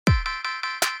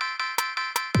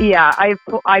Yeah, I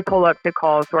pull up to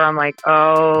calls where I'm like,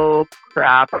 oh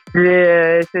crap,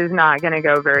 this is not going to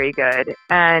go very good.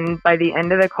 And by the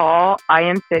end of the call, I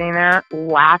am sitting there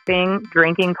laughing,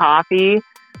 drinking coffee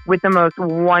with the most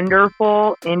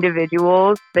wonderful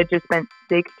individuals that just spent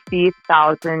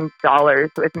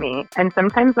 $60,000 with me. And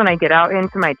sometimes when I get out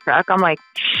into my truck, I'm like,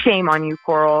 shame on you,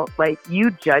 Coral. Like,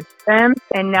 you judged them.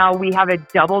 And now we have a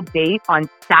double date on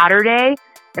Saturday,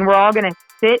 and we're all going to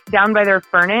sit down by their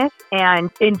furnace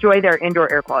and enjoy their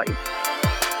indoor air quality.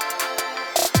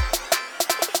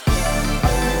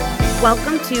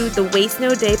 Welcome to the Waste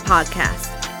No Day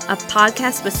podcast, a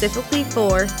podcast specifically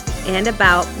for and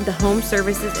about the home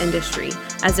services industry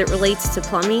as it relates to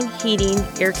plumbing, heating,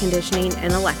 air conditioning,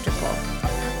 and electrical.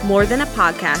 More than a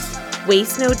podcast,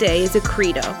 Waste No Day is a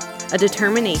credo, a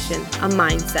determination, a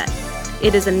mindset.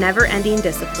 It is a never-ending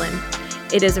discipline.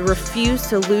 It is a refuse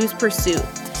to lose pursuit.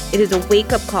 It is a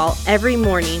wake-up call every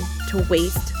morning to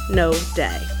waste no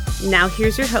day. Now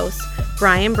here's your hosts,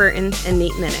 Brian Burton and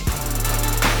Nate Minnick.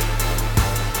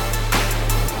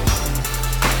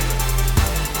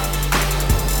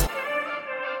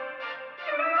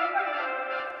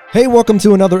 Hey, welcome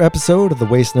to another episode of the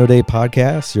Waste No Day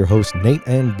podcast. Your hosts Nate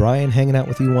and Brian hanging out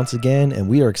with you once again, and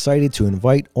we are excited to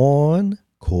invite on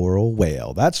Coral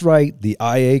Whale. That's right, the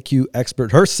IAQ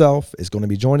expert herself is going to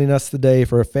be joining us today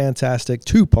for a fantastic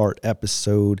two-part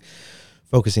episode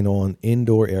focusing on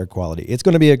indoor air quality. It's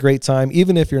going to be a great time.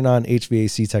 Even if you're not an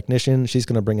HVAC technician, she's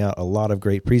going to bring out a lot of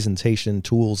great presentation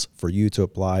tools for you to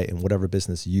apply in whatever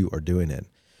business you are doing in.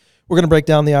 We're going to break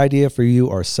down the idea for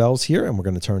you ourselves here, and we're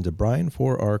going to turn to Brian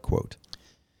for our quote.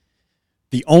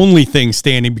 The only thing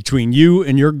standing between you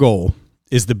and your goal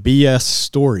is the BS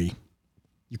story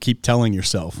you keep telling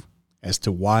yourself as to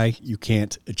why you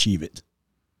can't achieve it.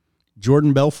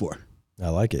 Jordan Belfort. I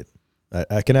like it.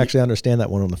 I can actually understand that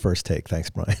one on the first take. Thanks,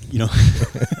 Brian. You know,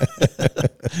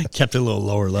 kept it a little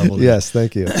lower level there. Yes,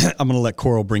 thank you. I'm going to let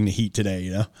Coral bring the heat today,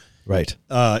 you know? Right.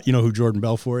 You know who Jordan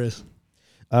Belfort is?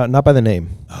 Not by the name.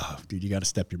 Oh, dude, you got to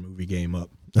step your movie game up.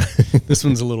 This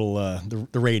one's a little,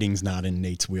 the rating's not in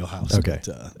Nate's wheelhouse. Okay.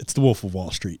 But, it's the Wolf of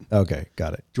Wall Street. Okay,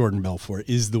 got it. Jordan Belfort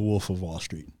is the Wolf of Wall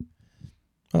Street.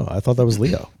 Oh, I thought that was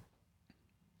Leo.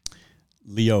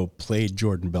 Leo played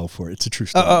Jordan Belfort. It's a true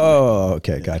story. Oh,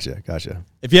 okay. Yeah. Gotcha.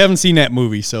 If you haven't seen that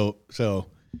movie, so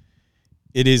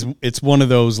it's one of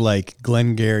those like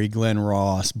Glengarry, Glen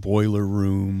Ross, Boiler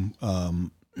Room.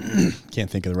 Can't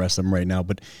think of the rest of them right now,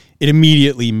 but it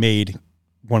immediately made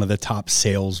one of the top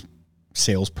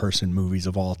salesperson movies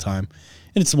of all time.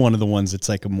 And it's one of the ones that's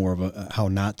like a more of a how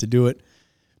not to do it.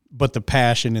 But the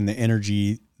passion and the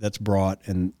energy that's brought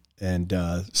and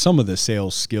some of the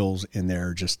sales skills in there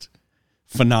are just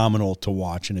phenomenal to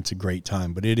watch, and it's a great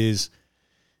time. But it is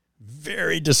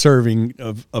very deserving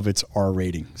of its R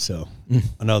rating. So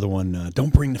another one,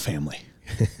 don't bring the family.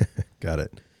 Got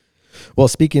it. Well,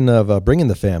 speaking of bringing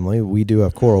the family, we do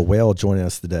have Coral Whale joining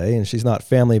us today, and she's not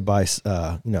family by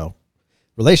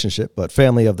relationship, but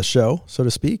family of the show, so to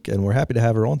speak. And we're happy to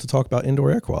have her on to talk about indoor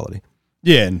air quality.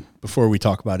 Yeah, and before we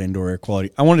talk about indoor air quality,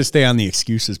 I wanted to stay on the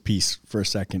excuses piece for a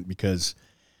second because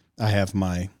I have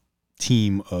my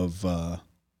team of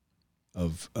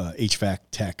HVAC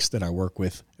techs that I work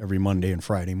with every Monday and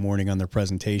Friday morning on their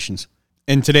presentations.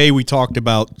 And today we talked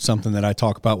about something that I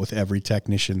talk about with every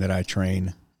technician that I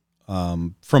train.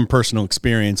 From personal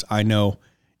experience, I know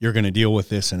you're going to deal with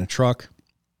this in a truck,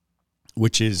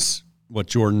 which is what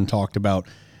Jordan talked about,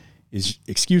 is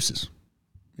excuses,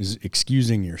 is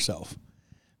excusing yourself.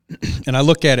 And I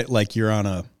look at it like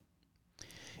you're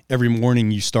every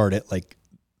morning you start at like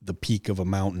the peak of a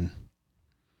mountain.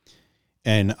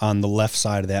 And on the left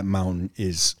side of that mountain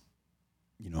is,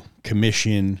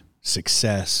 commission,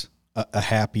 success, a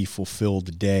happy,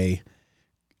 fulfilled day,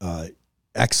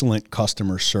 excellent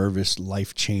customer service,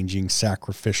 life-changing,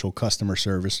 sacrificial customer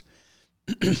service.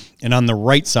 And on the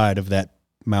right side of that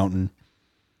mountain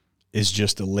is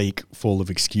just a lake full of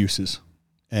excuses.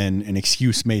 And an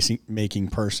excuse-making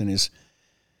person is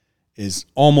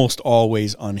almost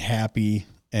always unhappy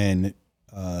and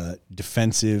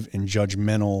defensive and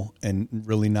judgmental and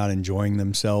really not enjoying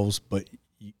themselves. But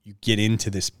you get into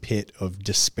this pit of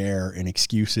despair and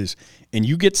excuses, and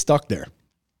you get stuck there.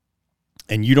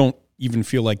 And you don't even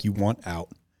feel like you want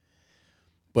out.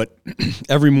 But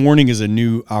every morning is a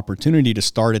new opportunity to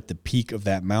start at the peak of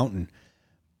that mountain.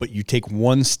 But you take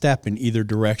one step in either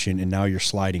direction, and now you're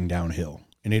sliding downhill.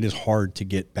 And it is hard to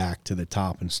get back to the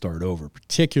top and start over,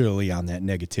 particularly on that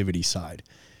negativity side,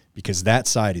 because that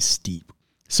side is steep.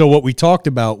 So what we talked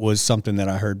about was something that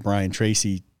I heard Brian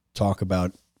Tracy talk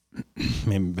about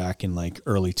maybe back in like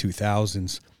early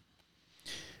 2000s,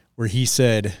 where he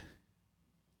said,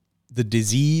 the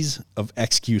disease of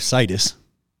excusitis,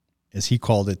 as he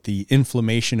called it, the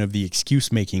inflammation of the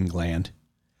excuse-making gland,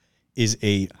 is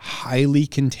a highly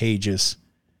contagious,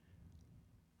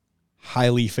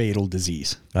 highly fatal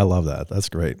disease. I love that. That's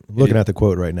great. I'm looking at the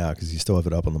quote right now because you still have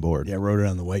it up on the board. Yeah, I wrote it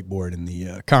on the whiteboard in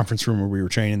the conference room where we were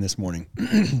training this morning.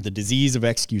 The disease of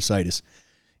excusitis.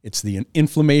 It's the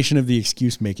inflammation of the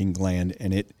excuse-making gland,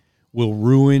 and it will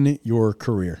ruin your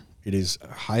career. It is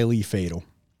highly fatal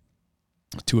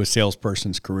to a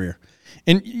salesperson's career.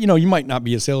 And, you know, you might not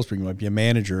be a salesperson. You might be a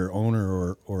manager, or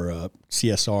owner, or a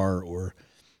CSR, or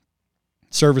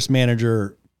service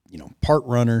manager, you know, part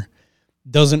runner.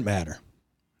 Doesn't matter.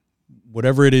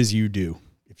 Whatever it is you do,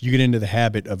 if you get into the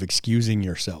habit of excusing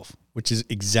yourself, which is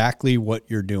exactly what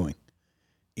you're doing,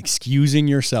 excusing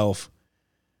yourself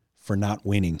for not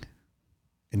winning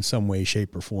in some way,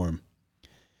 shape, or form,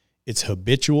 it's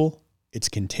habitual, it's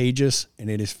contagious, and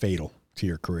it is fatal to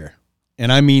your career.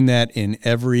 And I mean that in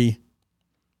every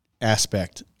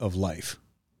aspect of life.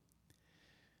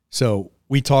 So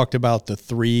we talked about the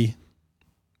 3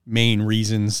 main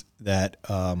reasons that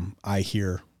I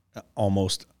hear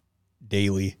almost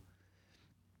daily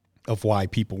of why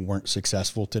people weren't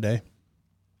successful today.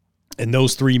 And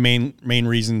those 3 main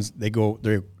reasons,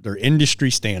 they're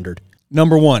industry standard.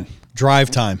 Number 1,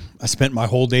 drive time. I spent my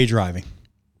whole day driving.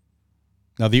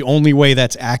 Now, the only way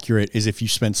that's accurate is if you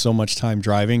spent so much time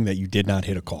driving that you did not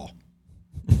hit a call.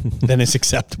 Then it's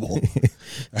acceptable.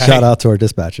 Right? Shout out to our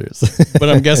dispatchers. But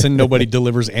I'm guessing nobody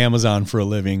delivers Amazon for a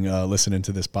living listening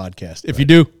to this podcast. If you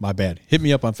do, my bad. Hit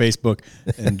me up on Facebook,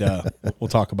 and we'll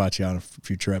talk about you on a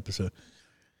future episode.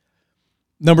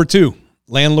 Number 2,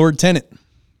 landlord-tenant.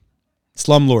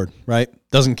 Slumlord, right?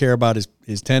 Doesn't care about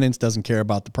his tenants, doesn't care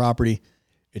about the property.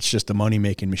 It's just a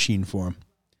money-making machine for him.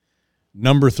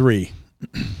 Number 3,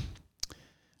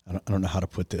 I don't know how to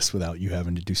put this without you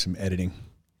having to do some editing.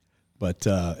 But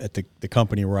at the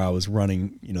company where I was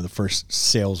running, you know, the first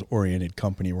sales-oriented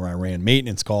company where I ran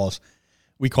maintenance calls,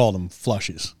 we called them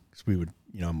flushes. Because we would,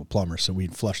 you know, I'm a plumber, so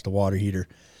we'd flush the water heater,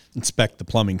 inspect the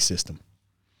plumbing system.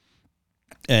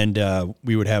 And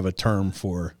we would have a term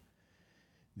for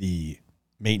the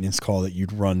maintenance call that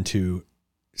you'd run to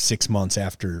 6 months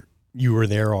after you were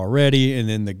there already, and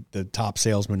then the top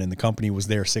salesman in the company was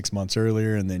there 6 months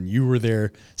earlier, and then you were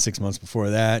there 6 months before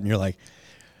that, and you're like,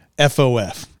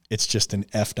 FOF. It's just an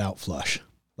effed out flush.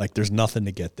 Like there's nothing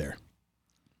to get there.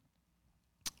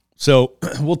 So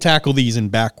we'll tackle these in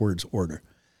backwards order.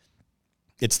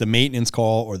 It's the maintenance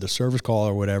call or the service call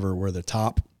or whatever where the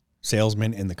top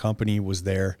salesman in the company was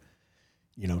there,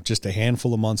 you know, just a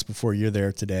handful of months before you're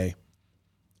there today.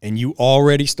 And you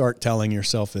already start telling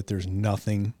yourself that there's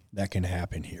nothing that can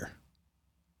happen here.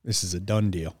 This is a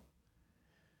done deal.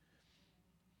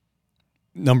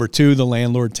 Number 2, the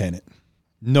landlord-tenant.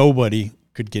 Nobody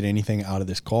could get anything out of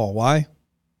this call. Why?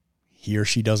 He or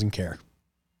she doesn't care.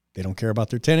 They don't care about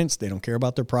their tenants. They don't care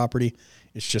about their property.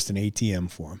 It's just an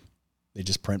ATM for them. They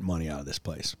just print money out of this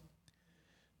place.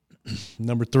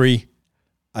 Number 3,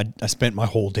 I spent my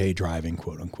whole day driving,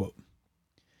 quote unquote.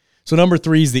 So number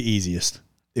 3 is the easiest.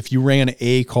 If you ran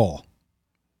a call,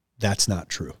 that's not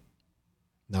true.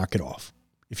 Knock it off.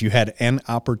 If you had an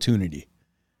opportunity,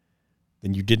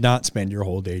 then you did not spend your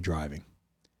whole day driving.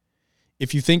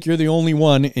 If you think you're the only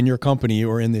one in your company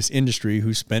or in this industry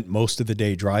who spent most of the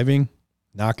day driving,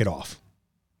 knock it off.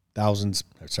 Dozens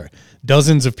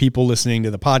of people listening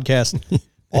to the podcast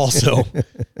also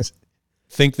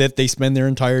think that they spend their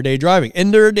entire day driving.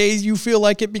 And there are days you feel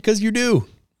like it because you do.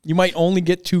 You might only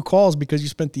get 2 calls because you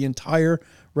spent the entire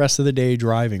rest of the day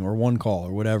driving, or 1 call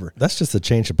or whatever. That's just a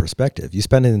change of perspective. You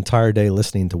spend an entire day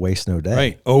listening to Waste No Day.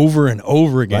 Right. Over and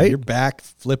over again. Right? You're back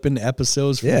flipping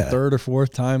episodes for the 3rd or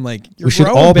 4th time. Like, you're we should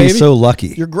growing, all baby. be so lucky.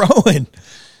 You're growing.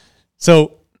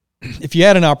 So if you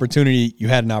had an opportunity, you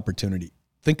had an opportunity.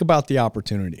 Think about the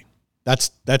opportunity.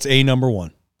 That's a number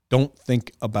 1. Don't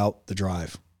think about the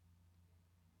drive.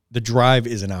 The drive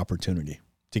is an opportunity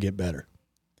to get better,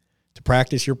 to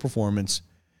practice your performance,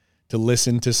 to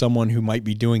listen to someone who might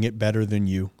be doing it better than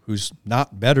you, who's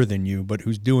not better than you, but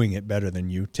who's doing it better than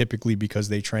you, typically because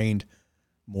they trained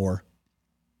more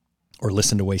or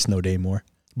listened to Waste No Day more.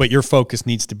 But your focus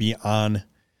needs to be on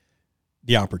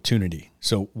the opportunity.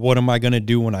 So what am I going to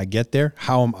do when I get there?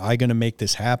 How am I going to make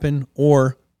this happen?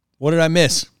 Or what did I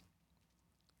miss?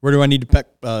 Where do I need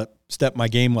to step my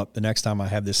game up the next time I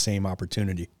have this same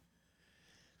opportunity?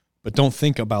 But don't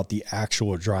think about the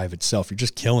actual drive itself. You're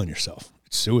just killing yourself.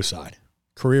 It's suicide,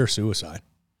 career suicide.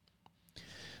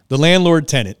 The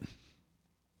landlord-tenant.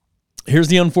 Here's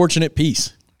the unfortunate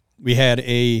piece. We had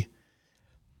a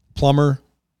plumber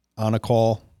on a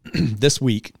call this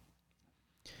week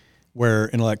where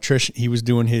an electrician, he was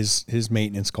doing his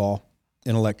maintenance call.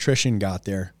 An electrician got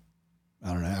there,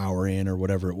 I don't know, an hour in or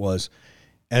whatever it was.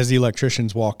 As the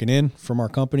electrician's walking in from our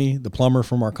company, the plumber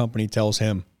from our company tells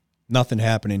him, nothing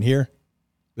happening here.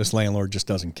 This landlord just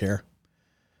doesn't care.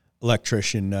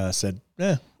 Electrician said,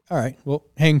 all right, well,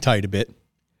 hang tight a bit.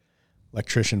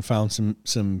 Electrician found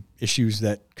some issues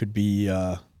that could be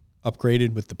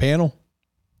upgraded with the panel.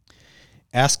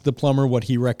 Asked the plumber what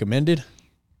he recommended.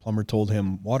 Plumber told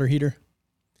him water heater.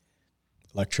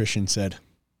 Electrician said,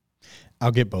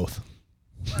 I'll get both.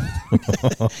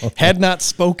 Had not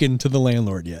spoken to the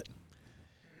landlord yet.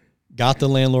 Got the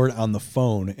landlord on the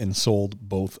phone and sold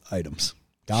both items.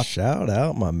 Shout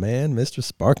out my man, Mr.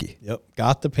 Sparky. Yep.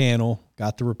 Got the panel,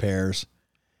 got the repairs.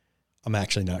 I'm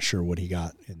actually not sure what he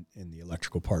got in the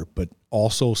electrical part, but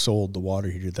also sold the water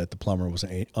heater that the plumber was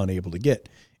unable to get.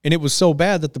 And it was so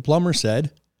bad that the plumber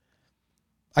said,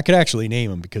 I could actually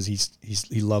name him because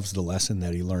he loves the lesson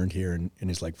that he learned here and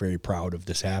is like very proud of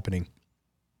this happening.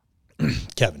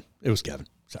 Kevin. It was Kevin.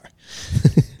 Sorry.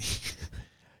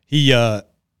 He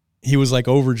was like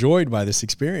overjoyed by this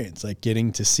experience, like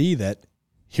getting to see that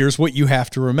here's what you have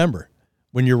to remember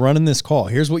when you're running this call.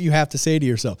 Here's what you have to say to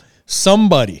yourself.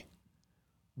 Somebody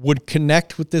would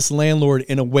connect with this landlord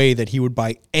in a way that he would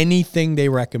buy anything they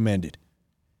recommended.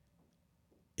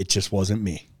 It just wasn't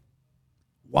me.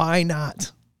 Why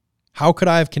not? How could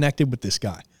I have connected with this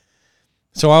guy?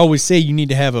 So I always say you need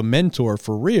to have a mentor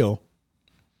for real,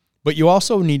 but you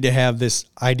also need to have this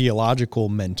ideological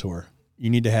mentor. You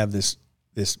need to have this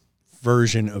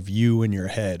version of you in your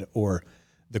head, or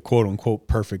the quote unquote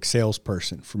perfect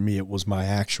salesperson. For me, it was my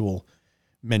actual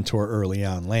mentor early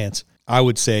on, Lance. I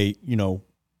would say,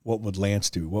 what would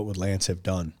Lance do? What would Lance have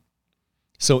done?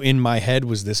 So in my head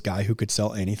was this guy who could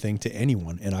sell anything to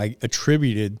anyone. And I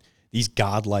attributed these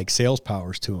godlike sales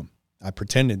powers to him. I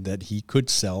pretended that he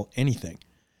could sell anything.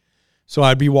 So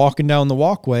I'd be walking down the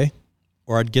walkway,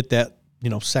 or I'd get that,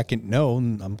 second no,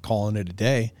 and I'm calling it a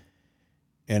day.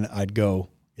 And I'd go,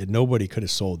 nobody could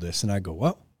have sold this. And I'd go,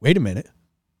 well, wait a minute.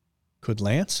 Could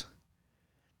Lance?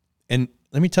 And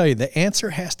let me tell you, the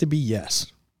answer has to be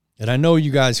yes. And I know you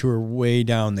guys who are way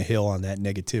down the hill on that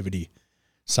negativity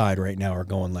side right now are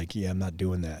going like, yeah, I'm not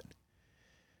doing that.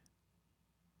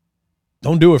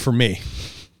 Don't do it for me.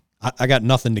 I got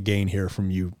nothing to gain here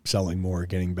from you selling more or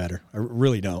getting better. I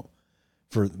really don't.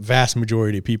 For the vast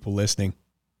majority of people listening,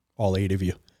 all 8 of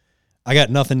you, I got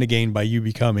nothing to gain by you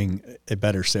becoming a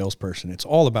better salesperson. It's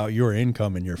all about your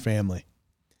income and your family.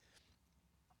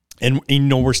 And,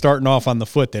 we're starting off on the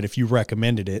foot that if you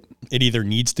recommended it, it either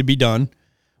needs to be done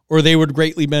or they would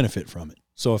greatly benefit from it.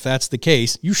 So if that's the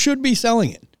case, you should be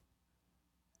selling it.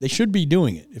 They should be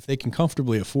doing it. If they can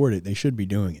comfortably afford it, they should be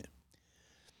doing it.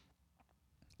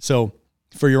 So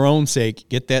for your own sake,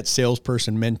 get that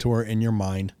salesperson mentor in your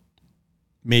mind.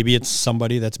 Maybe it's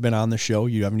somebody that's been on the show.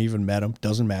 You haven't even met them.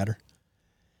 Doesn't matter.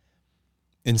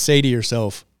 And say to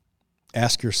yourself,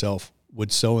 ask yourself,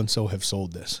 would so-and-so have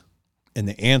sold this? And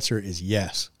the answer is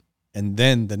yes. And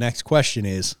then the next question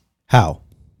is, how?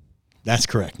 That's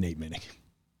correct, Nate Minnick.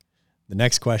 The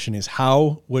next question is,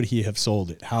 how would he have sold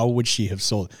it? How would she have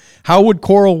sold it? How would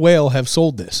Coral Whale have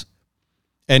sold this?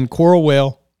 And Coral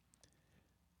Whale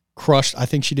crushed, I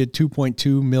think she did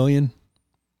 2.2 million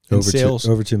in sales.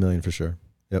 Over 2 million for sure.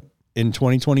 Yep. In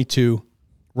 2022,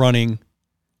 running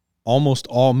almost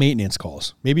all maintenance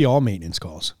calls, maybe all maintenance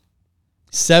calls.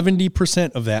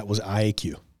 70% of that was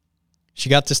IAQ. She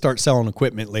got to start selling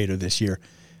equipment later this year,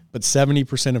 but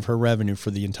 70% of her revenue for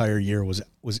the entire year was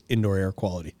indoor air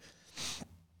quality,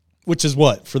 which is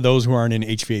what, for those who aren't in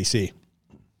HVAC,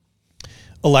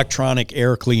 electronic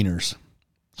air cleaners,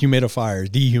 humidifiers,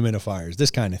 dehumidifiers,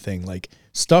 this kind of thing, like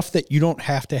stuff that you don't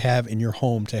have to have in your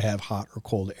home to have hot or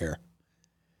cold air.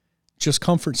 Just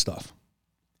comfort stuff.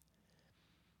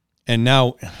 And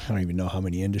now, I don't even know how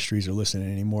many industries are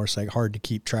listening anymore. It's like hard to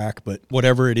keep track, but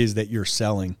whatever it is that you're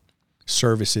selling,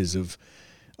 services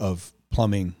of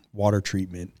plumbing, water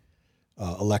treatment,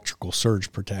 electrical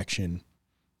surge protection,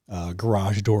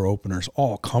 garage door openers,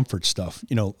 all comfort stuff,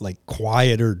 like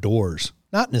quieter doors,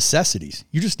 not necessities.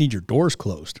 You just need your doors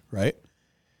closed, right?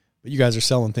 But you guys are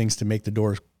selling things to make the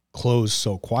doors close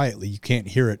so quietly you can't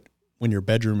hear it when your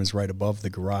bedroom is right above the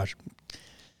garage.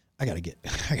 I gotta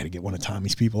get one of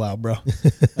Tommy's people out, bro. Are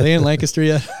they in Lancaster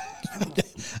yet?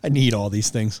 I need all these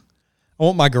things. I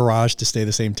want my garage to stay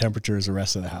the same temperature as the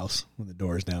rest of the house when the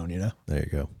door is down, There you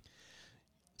go.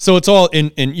 So it's all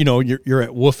in you're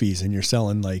at Woofie's and you're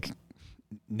selling like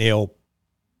nail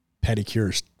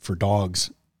pedicures for dogs,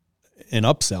 an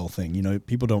upsell thing.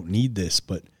 People don't need this,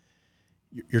 but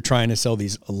you're trying to sell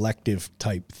these elective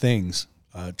type things.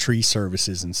 tree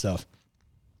services and stuff.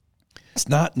 It's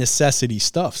not necessity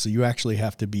stuff, so you actually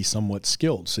have to be somewhat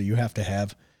skilled. So you have to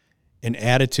have an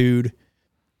attitude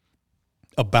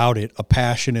about it, a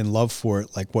passion and love for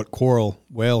it, like what Coral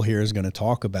Whale here is going to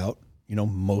talk about. You know,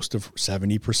 most of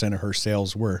 70% of her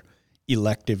sales were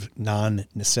elective,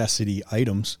 non-necessity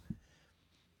items.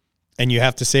 And you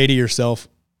have to say to yourself,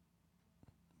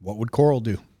 what would Coral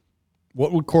do?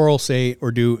 What would Coral say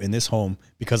or do in this home?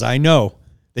 Because I know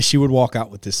that she would walk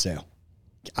out with this sale.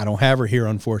 I don't have her here,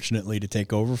 unfortunately, to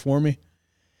take over for me.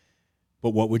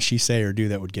 But what would she say or do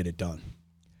that would get it done?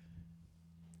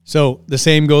 So the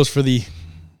same goes for the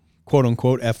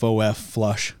quote-unquote FOF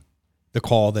flush, the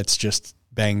call that's just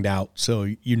banged out, so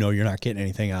you know you're not getting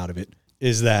anything out of it,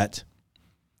 is that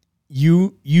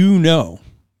you know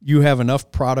you have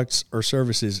enough products or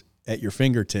services at your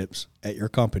fingertips at your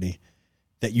company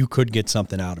that you could get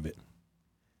something out of it.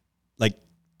 Like,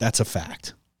 that's a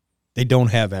fact. They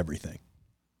don't have everything.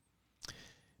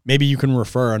 Maybe you can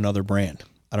refer another brand.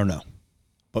 I don't know.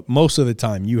 But most of the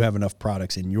time, you have enough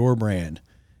products in your brand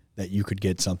that you could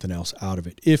get something else out of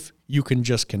it. If you can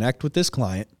just connect with this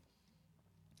client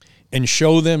and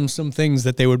show them some things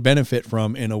that they would benefit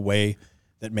from in a way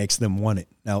that makes them want it.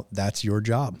 Now, that's your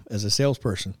job as a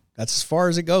salesperson. That's as far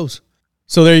as it goes.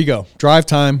 So there you go. Drive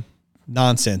time,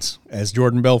 nonsense. As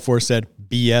Jordan Belfort said,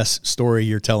 BS story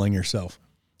you're telling yourself.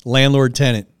 Landlord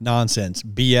tenant, nonsense.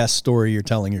 BS story you're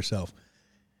telling yourself.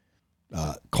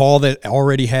 Call that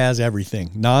already has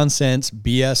everything. Nonsense,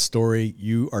 BS story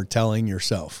you are telling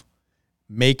yourself.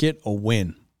 Make it a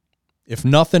win. If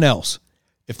nothing else,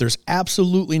 if there's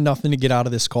absolutely nothing to get out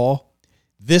of this call,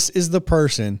 this is the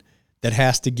person that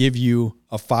has to give you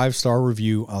a 5-star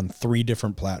review on 3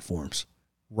 different platforms.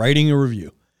 Writing a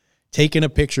review, taking a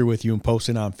picture with you and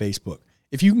posting on Facebook.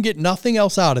 If you can get nothing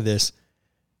else out of this,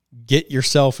 get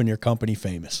yourself and your company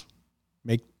famous.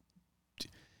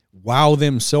 Wow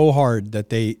them so hard that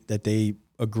they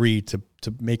agree to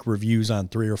make reviews on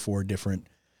 3 or 4 different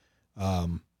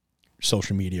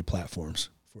social media platforms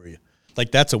for you.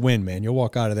 Like, that's a win, man. You'll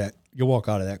walk out of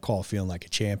that call feeling like a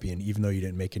champion, even though you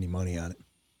didn't make any money on it.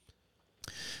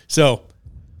 So,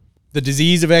 the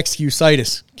disease of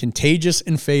excusitis, contagious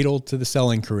and fatal to the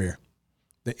selling career.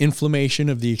 The inflammation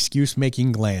of the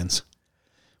excuse-making glands.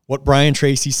 What Brian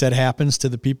Tracy said happens to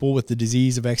the people with the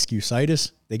disease of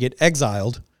excusitis, they get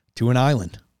exiled to an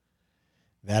island.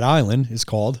 That island is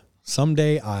called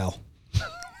Someday I'll.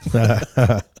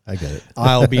 I get it.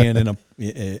 I'll being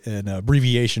an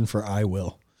abbreviation for I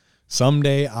will.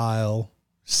 Someday I'll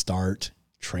start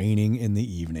training in the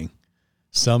evening.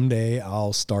 Someday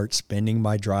I'll start spending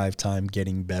my drive time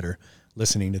getting better,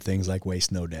 listening to things like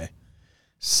Waste No Day.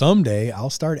 Someday I'll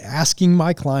start asking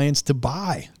my clients to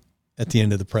buy at the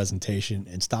end of the presentation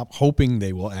and stop hoping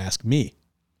they will ask me.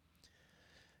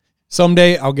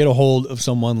 Someday I'll get a hold of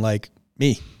someone like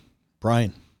me,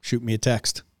 Brian. Shoot me a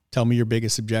text. Tell me your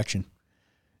biggest objection.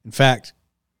 In fact,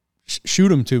 shoot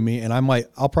them to me, and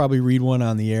I'll probably read one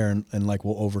on the air and like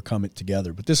we'll overcome it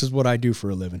together. But this is what I do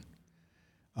for a living.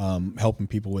 Helping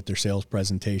people with their sales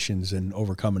presentations and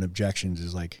overcoming objections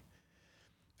is like,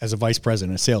 as a vice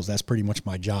president of sales, that's pretty much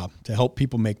my job. To help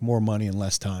people make more money in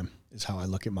less time is how I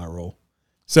look at my role.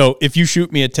 So if you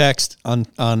shoot me a text on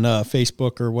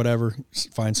Facebook or whatever,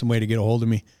 find some way to get a hold of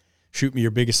me, shoot me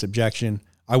your biggest objection.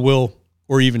 I will,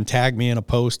 or even tag me in a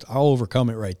post. I'll overcome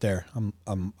it right there.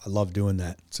 I love doing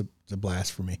that. It's a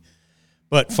blast for me.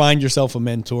 But find yourself a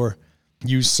mentor.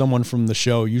 Use someone from the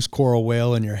show. Use Coral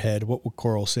Whale in your head. What would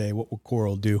Coral say? What would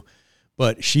Coral do?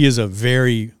 But she is a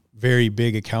very, very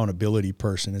big accountability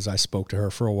person, as I spoke to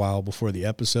her for a while before the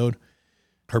episode.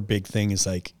 Her big thing is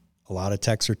like, a lot of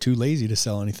techs are too lazy to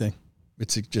sell anything.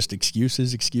 It's just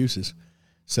excuses.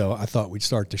 So I thought we'd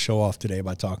start the show off today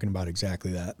by talking about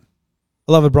exactly that.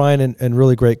 I love it, Brian, and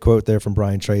really great quote there from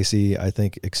Brian Tracy. I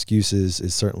think excuses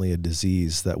is certainly a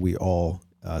disease that we all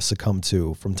succumb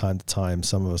to from time to time,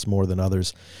 some of us more than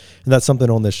others. And that's something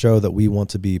on this show that we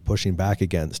want to be pushing back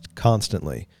against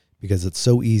constantly, because it's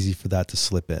so easy for that to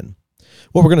slip in.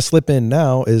 What we're going to slip in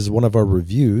now is one of our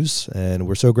reviews, and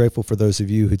we're so grateful for those of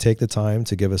you who take the time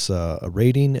to give us a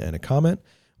rating and a comment.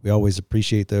 We always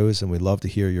appreciate those, and we love to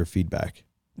hear your feedback.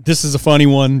 This is a funny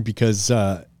one because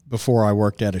before I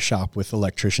worked at a shop with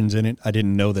electricians in it, I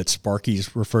didn't know that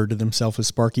Sparkies referred to themselves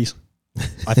as Sparkies.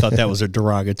 I thought that was a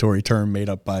derogatory term made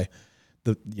up by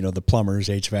the plumbers,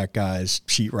 HVAC guys,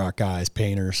 sheetrock guys,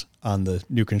 painters on the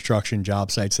new construction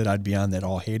job sites that I'd be on that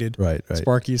all hated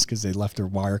Sparkies because they left their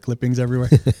wire clippings everywhere.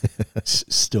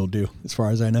 Still do, as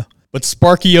far as I know. But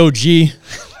Sparky OG,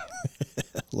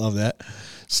 love that.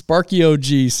 Sparky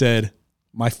OG said,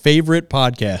 my favorite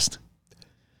podcast.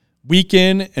 Week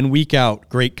in and week out,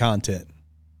 great content.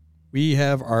 We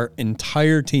have our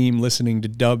entire team listening to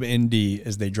Dub ND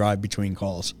as they drive between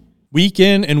calls. Week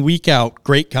in and week out,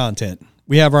 great content.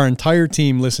 We have our entire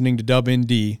team listening to Dub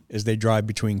ND as they drive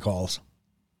between calls.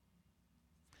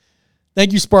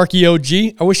 Thank you, Sparky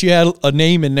OG. I wish you had a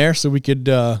name in there so we could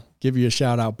give you a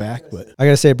shout out back. But I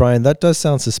gotta say, Brian, that does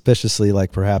sound suspiciously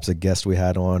like perhaps a guest we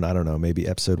had on, I don't know, maybe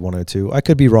episode 102. I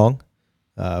could be wrong,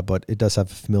 but it does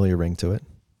have a familiar ring to it.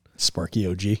 Sparky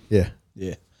OG. Yeah.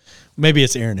 Maybe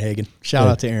it's Aaron Hagen. Shout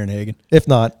out to Aaron Hagen. If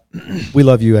not, we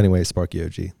love you anyway, Sparky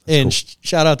OG. That's and cool.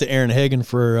 Shout out to Aaron Hagen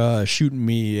for shooting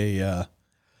me a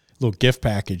little gift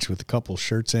package with a couple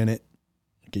shirts in it,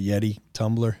 like a Yeti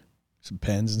tumbler, some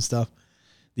pens and stuff.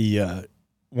 The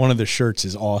one of the shirts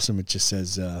is awesome. It just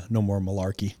says "No More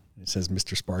Malarkey." It says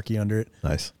Mr. Sparky under it.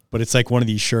 Nice. But it's like one of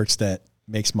these shirts that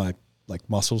makes my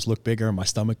muscles look bigger and my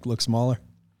stomach look smaller.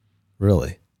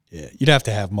 Really? Yeah, you'd have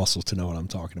to have muscles to know what I'm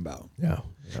talking about. Yeah,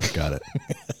 got it.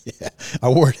 Yeah, I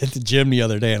wore it at the gym the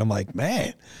other day, and I'm like,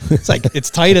 man, it's like it's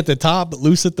tight at the top but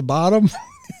loose at the bottom.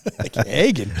 Like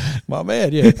Hagen, my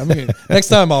man. Yeah, I mean, next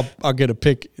time I'll get a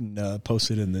pic and post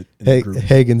it in the group.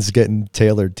 Hagen's getting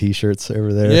tailored T-shirts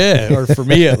over there. Yeah, or for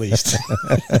me at least.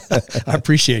 I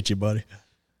appreciate you, buddy.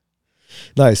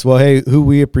 Nice. Well, hey, who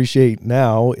we appreciate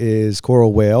now is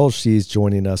Coral Whale. She's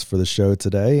joining us for the show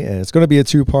today, and it's going to be a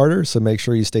two-parter, so make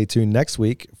sure you stay tuned next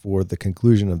week for the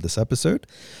conclusion of this episode.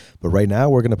 But right now,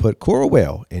 we're going to put Coral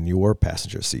Whale in your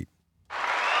passenger seat.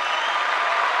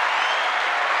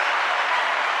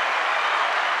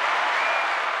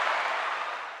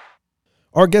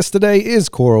 Our guest today is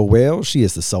Coral Whale. She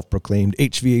is the self-proclaimed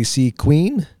HVAC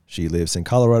queen. She lives in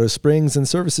Colorado Springs and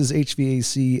services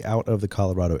HVAC out of the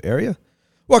Colorado area.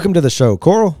 Welcome to the show,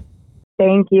 Coral.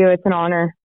 Thank you. It's an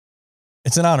honor.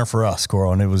 It's an honor for us,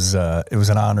 Coral, and it was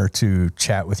an honor to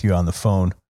chat with you on the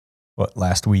phone,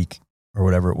 last week or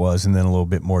whatever it was, and then a little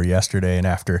bit more yesterday. And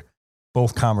after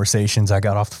both conversations, I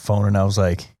got off the phone and I was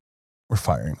like, we're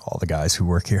firing all the guys who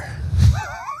work here.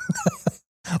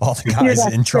 All the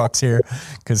guys in trucks here,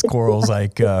 because Coral's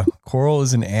like, Coral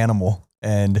is an animal.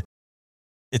 And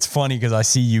it's funny because I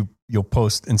see you'll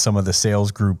post in some of the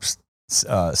sales groups,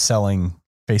 selling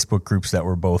Facebook groups that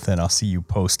we're both in. I'll see you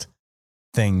post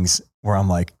things where I'm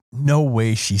like, no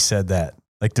way she said that.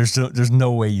 Like there's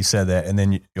no way you said that. And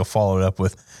then you'll follow it up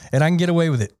with, and I can get away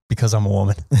with it because I'm a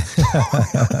woman.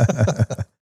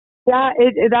 Yeah,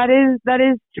 that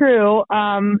is true.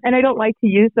 And I don't like to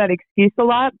use that excuse a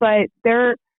lot, but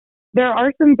there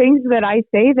are some things that I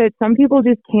say that some people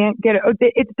just can't get.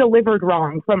 It's delivered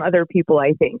wrong from other people,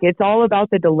 I think. It's all about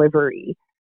the delivery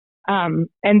and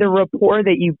the rapport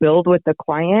that you build with the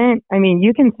client. I mean,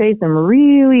 you can say some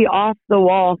really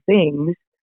off-the-wall things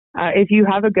if you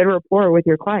have a good rapport with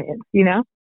your clients, you know?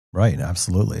 Right,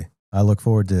 absolutely. I look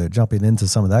forward to jumping into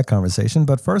some of that conversation.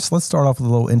 But first, let's start off with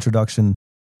a little introduction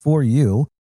for you.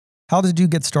 How did you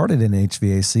get started in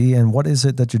HVAC, and what is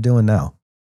it that you're doing now?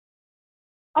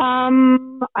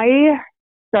 I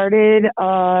started,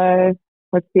 I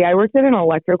worked at an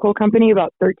electrical company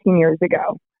about 13 years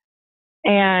ago.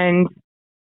 And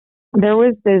there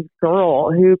was this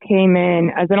girl who came in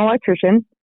as an electrician,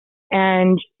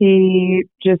 and she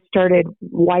just started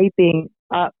wiping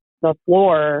up the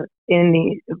floor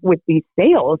with these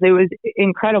sales. It was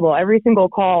incredible. Every single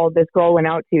call this girl went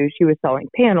out to, she was selling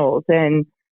panels and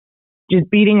just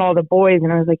beating all the boys.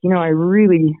 And I was like, I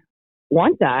really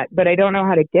want that, but I don't know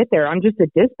how to get there. I'm just a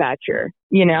dispatcher,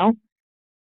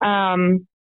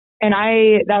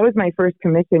 and that was my first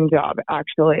commission job,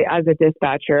 actually, as a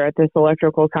dispatcher at this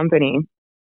electrical company,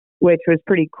 which was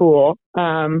pretty cool.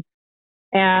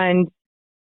 And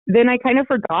then I kind of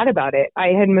forgot about it. I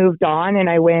had moved on and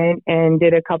I went and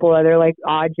did a couple other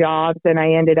odd jobs, and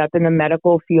I ended up in the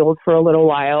medical field for a little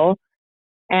while.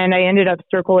 And I ended up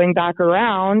circling back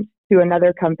around to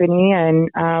another company and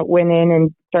went in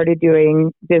and started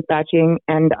doing dispatching,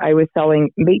 and I was selling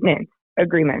maintenance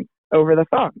agreements over the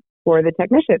phone for the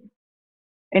technicians.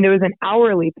 And it was an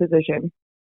hourly position.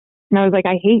 And I was like,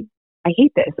 I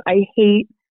hate this. I hate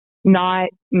not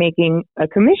making a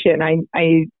commission.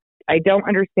 I don't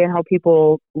understand how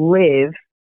people live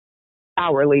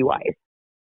hourly wise.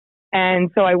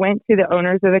 And so I went to the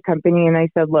owners of the company and I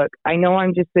said, look, I know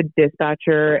I'm just a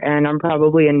dispatcher and I'm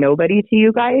probably a nobody to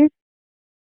you guys,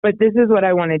 but this is what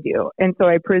I want to do. And so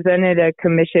I presented a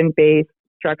commission-based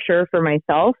structure for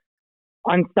myself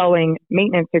on selling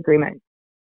maintenance agreements.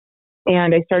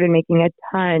 And I started making a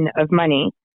ton of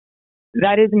money.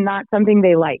 That is not something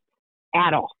they liked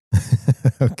at all.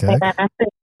 Okay.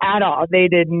 at all. They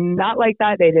did not like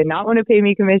that. They did not want to pay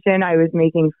me commission. I was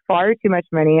making far too much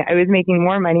money. I was making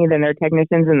more money than their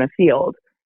technicians in the field.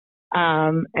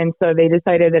 And so they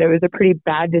decided that it was a pretty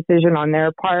bad decision on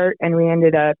their part, and we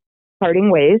ended up parting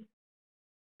ways.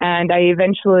 And I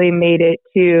eventually made it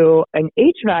to an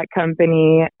HVAC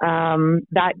company.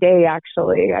 That day,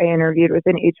 actually, I interviewed with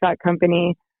an HVAC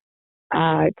company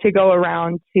to go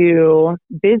around to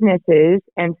businesses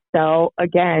and sell,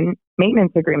 again,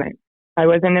 maintenance agreements. I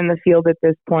wasn't in the field at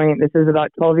this point. This is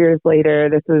about 12 years later.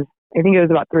 I think it was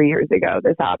about 3 years ago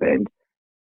this happened.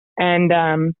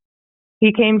 And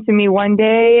he came to me one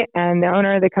day, and the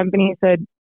owner of the company said,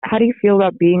 "How do you feel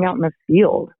about being out in the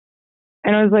field?"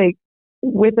 And I was like,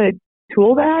 "With a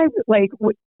tool bag? Like,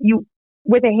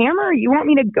 with a hammer? You want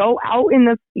me to go out in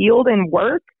the field and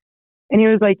work?" And he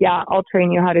was like, "Yeah, I'll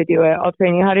train you how to do it. I'll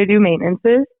train you how to do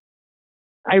maintenances."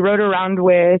 I rode around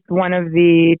with one of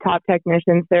the top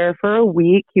technicians there for a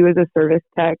week. He was a service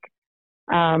tech.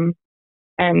 And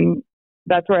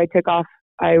that's where I took off.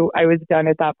 I was done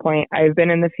at that point. I've been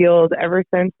in the field ever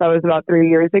since. That was about 3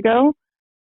 years ago.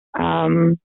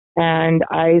 And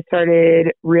I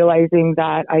started realizing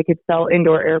that I could sell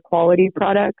indoor air quality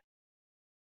products,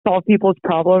 solve people's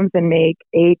problems, and make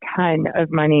a ton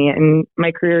of money. And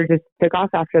my career just took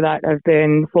off after that. I've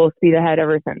been full speed ahead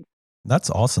ever since. That's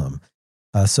awesome.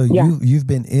 So you've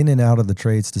been in and out of the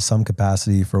trades to some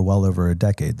capacity for well over a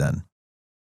decade then.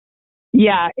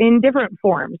 Yeah, in different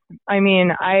forms. I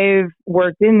mean, I've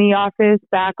worked in the office,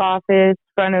 back office,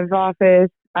 front of office,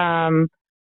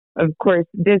 of course,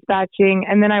 dispatching.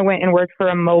 And then I went and worked for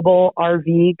a mobile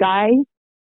RV guy.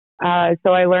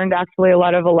 So I learned actually a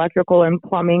lot of electrical and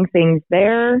plumbing things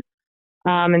there,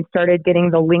 and started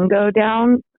getting the lingo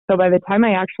down. So by the time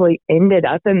I actually ended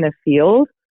up in the field,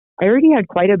 I already had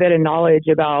quite a bit of knowledge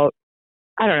about,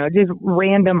 I don't know, just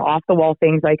random off the wall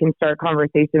things I can start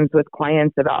conversations with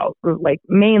clients about, like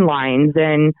main lines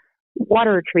and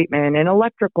water treatment and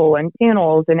electrical and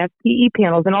panels and FPE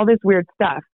panels and all this weird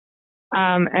stuff.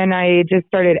 And I just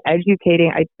started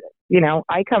educating.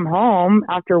 I come home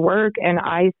after work and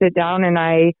I sit down and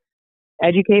I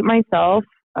educate myself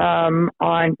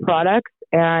on products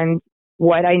and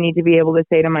what I need to be able to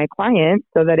say to my clients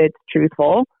so that it's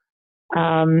truthful,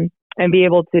 and be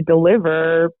able to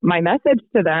deliver my message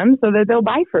to them so that they'll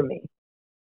buy from me.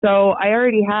 So I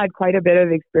already had quite a bit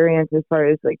of experience as far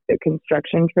as like the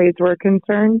construction trades were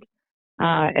concerned.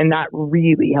 And that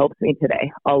really helps me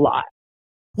today a lot.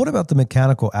 What about the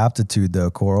mechanical aptitude though,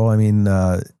 Coral? I mean,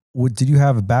 did you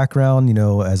have a background,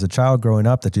 as a child growing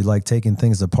up that you like taking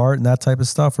things apart and that type of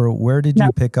stuff? Or where did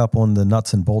you pick up on the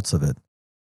nuts and bolts of it?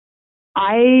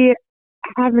 I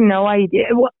have no idea.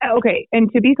 Well, okay.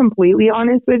 And to be completely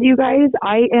honest with you guys,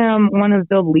 I am one of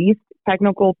the least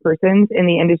technical persons in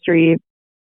the industry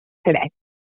today.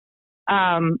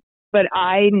 But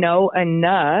I know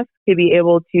enough to be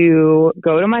able to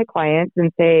go to my clients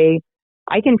and say,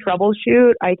 I can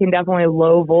troubleshoot. I can definitely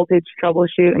low voltage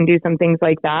troubleshoot and do some things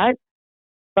like that.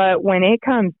 But when it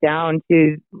comes down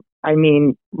to,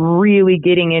 really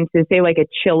getting into, say, like a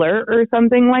chiller or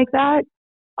something like that,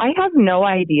 I have no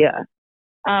idea.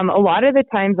 A lot of the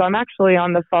times I'm actually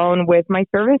on the phone with my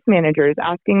service managers,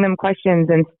 asking them questions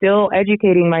and still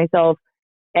educating myself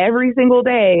every single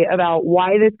day about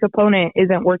why this component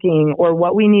isn't working or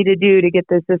what we need to do to get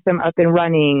the system up and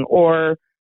running or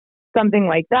something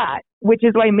like that, which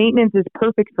is why maintenance is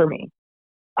perfect for me.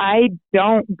 I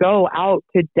don't go out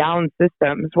to down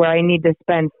systems where I need to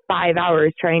spend 5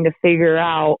 hours trying to figure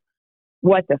out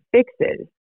what the fix is.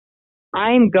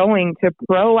 I'm going to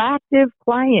proactive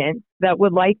clients that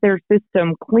would like their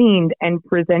system cleaned and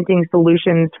presenting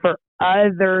solutions for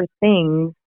other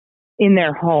things in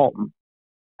their home.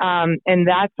 And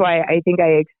that's why I think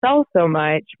I excel so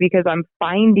much, because I'm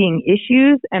finding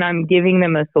issues and I'm giving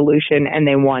them a solution and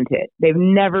they want it. They've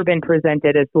never been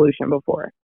presented a solution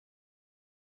before.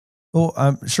 Well,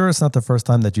 I'm sure it's not the first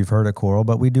time that you've heard of Coral,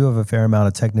 but we do have a fair amount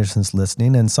of technicians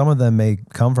listening, and some of them may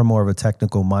come from more of a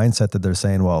technical mindset that they're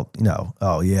saying, well,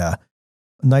 oh yeah,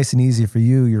 nice and easy for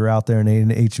you. You're out there in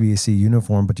an HVAC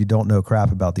uniform, but you don't know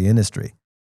crap about the industry.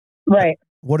 Right.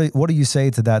 What do you say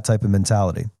to that type of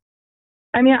mentality?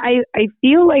 I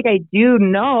feel like I do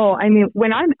know.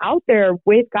 When I'm out there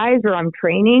with guys or I'm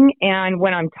training and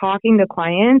when I'm talking to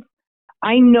clients,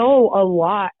 I know a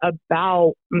lot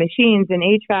about machines and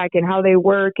HVAC and how they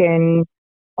work and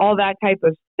all that type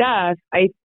of stuff. I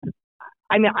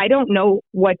don't know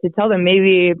what to tell them.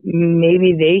 Maybe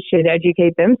they should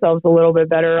educate themselves a little bit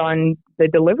better on the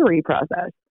delivery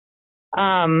process. But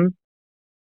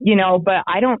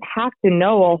I don't have to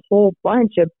know a whole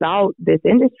bunch about this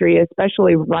industry,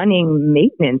 especially running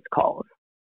maintenance calls.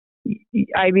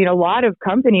 I mean, a lot of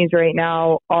companies right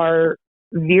now are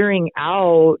veering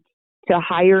out to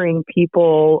hiring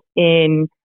people in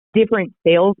different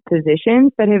sales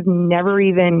positions that have never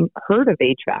even heard of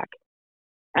HVAC.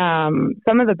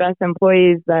 Some of the best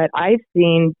employees that I've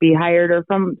seen be hired are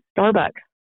from Starbucks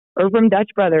or from Dutch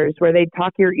Brothers, where they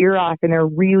talk your ear off and they're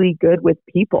really good with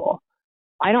people.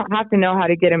 I don't have to know how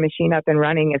to get a machine up and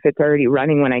running if it's already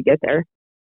running when I get there.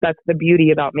 That's the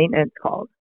beauty about maintenance calls.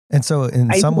 And so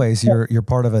in some ways you're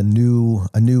part of a new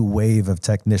wave of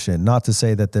technician. Not to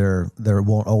say that there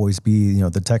won't always be,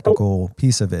 the technical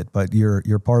piece of it, but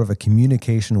you're part of a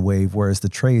communication wave, whereas the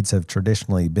trades have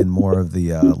traditionally been more of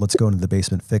the let's go into the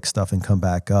basement, fix stuff and come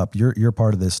back up. You're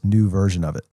part of this new version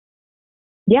of it.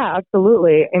 Yeah,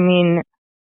 absolutely. I mean,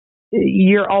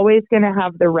 you're always going to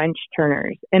have the wrench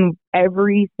turners, and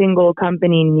every single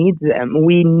company needs them.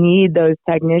 We need those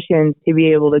technicians to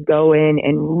be able to go in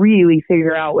and really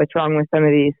figure out what's wrong with some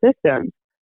of these systems.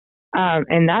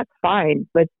 And that's fine.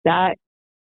 But that,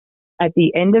 at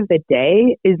the end of the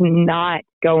day, is not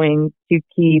going to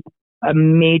keep a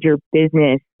major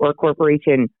business or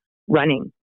corporation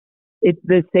running. It's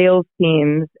the sales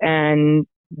teams and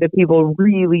the people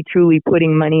really, truly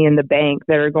putting money in the bank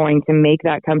that are going to make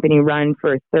that company run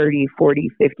for 30, 40,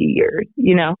 50 years,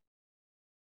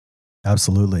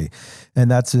 Absolutely. And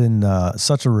that's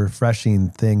such a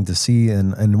refreshing thing to see.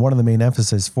 And one of the main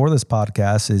emphasis for this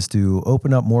podcast is to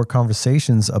open up more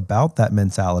conversations about that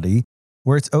mentality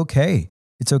where it's okay.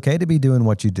 It's okay to be doing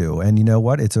what you do. And you know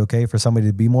what? It's okay for somebody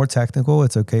to be more technical.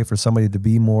 It's okay for somebody to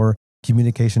be more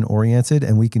communication oriented,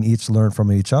 and we can each learn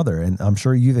from each other. And I'm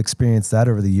sure you've experienced that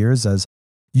over the years as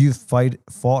you've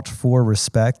fought for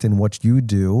respect in what you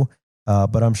do.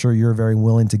 But I'm sure you're very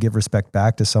willing to give respect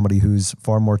back to somebody who's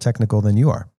far more technical than you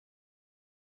are.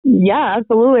 Yeah,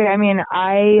 absolutely. I mean,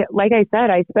 like I said,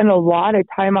 I spend a lot of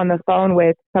time on the phone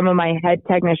with some of my head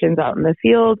technicians out in the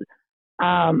field.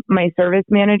 My service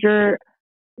manager,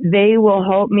 they will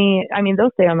help me. I mean,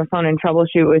 they'll stay on the phone and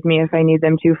troubleshoot with me if I need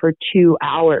them to for 2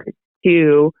 hours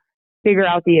to figure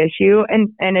out the issue.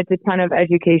 And it's a ton of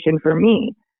education for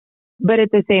me. But at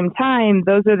the same time,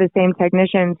 those are the same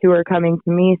technicians who are coming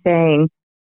to me saying,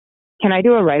 can I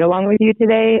do a ride along with you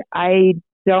today? I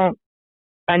don't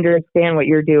understand what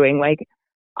you're doing. Like,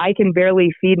 I can barely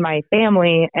feed my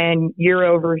family and you're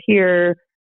over here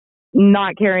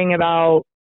not caring about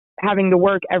having to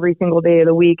work every single day of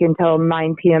the week until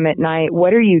 9 p.m. at night.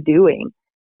 What are you doing?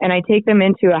 And I take them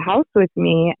into a house with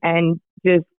me, and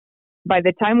just by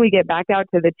the time we get back out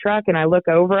to the truck and I look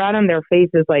over at them, their face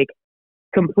is like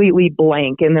completely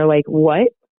blank. And they're like, what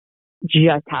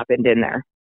just happened in there?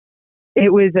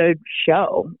 It was a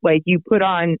show. Like, you put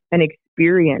on an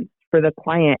experience for the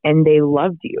client and they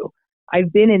loved you.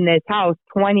 I've been in this house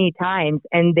 20 times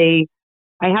and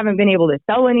I haven't been able to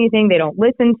sell anything. They don't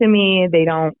listen to me. They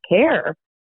don't care.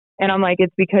 And I'm like,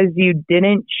 it's because you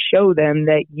didn't show them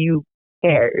that you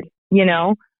cared,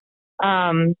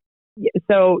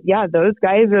 So yeah, those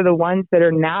guys are the ones that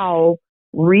are now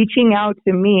reaching out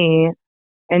to me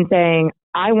and saying,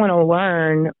 I want to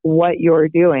learn what you're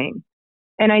doing.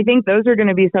 And I think those are going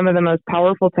to be some of the most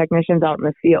powerful technicians out in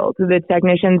the field. The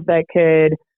technicians that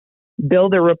could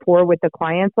build a rapport with the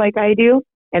clients like I do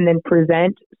and then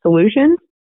present solutions.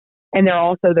 And they're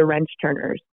also the wrench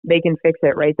turners. They can fix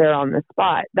it right there on the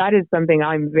spot. That is something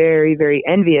I'm very, very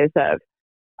envious of.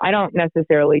 I don't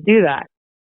necessarily do that.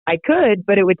 I could,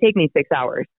 but it would take me 6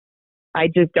 hours. I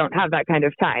just don't have that kind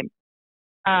of time.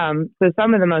 So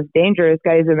some of the most dangerous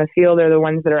guys in the field are the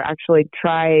ones that are actually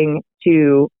trying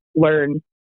to learn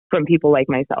from people like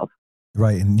myself.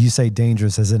 Right. And you say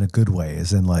dangerous as in a good way,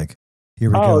 as in like, here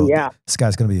we go. Yeah. This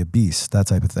guy's going to be a beast, that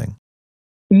type of thing.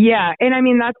 Yeah. And I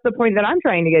mean, that's the point that I'm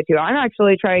trying to get to. I'm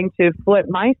actually trying to flip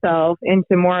myself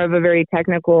into more of a very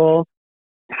technical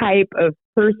type of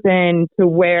person to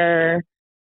where,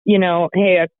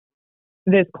 hey,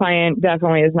 this client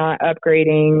definitely is not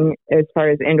upgrading as far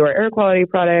as indoor air quality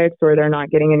products, or they're not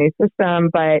getting a new system,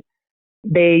 but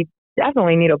they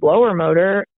definitely need a blower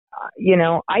motor.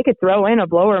 I could throw in a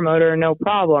blower motor, no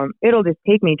problem. It'll just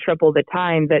take me triple the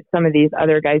time that some of these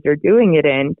other guys are doing it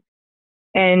in.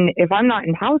 And if I'm not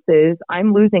in houses,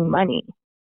 I'm losing money.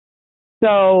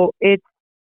 So it's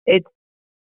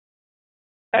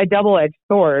a double-edged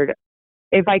sword.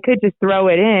 If I could just throw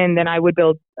it in, then I would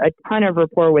build a ton of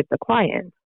rapport with the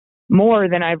clients, more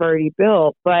than I've already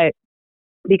built. But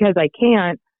because I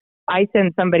can't, I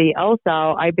send somebody else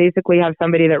out. I basically have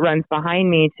somebody that runs behind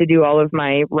me to do all of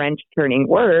my wrench turning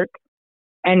work.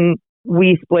 And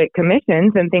we split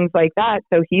commissions and things like that.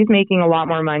 So he's making a lot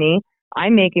more money.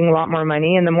 I'm making a lot more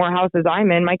money. And the more houses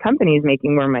I'm in, my company is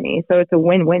making more money. So it's a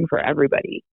win-win for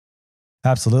everybody.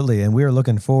 Absolutely. And we are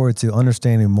looking forward to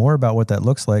understanding more about what that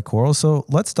looks like, Coral. So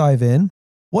let's dive in.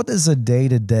 What does a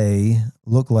day-to-day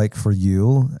look like for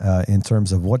you in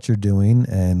terms of what you're doing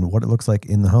and what it looks like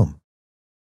in the home?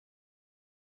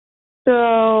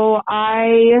 So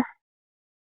I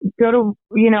go to,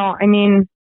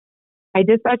 I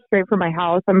dispatch straight from my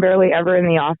house. I'm barely ever in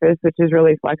the office, which is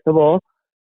really flexible.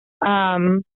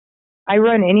 I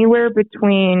run anywhere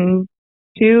between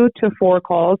 2 to 4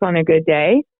 calls on a good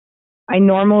day. I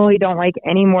normally don't like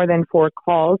any more than 4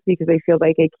 calls because I feel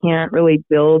like I can't really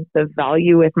build the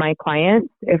value with my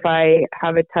clients if I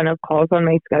have a ton of calls on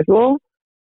my schedule.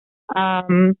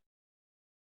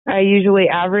 I usually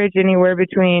average anywhere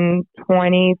between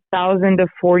 $20,000 to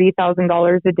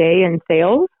 $40,000 a day in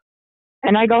sales.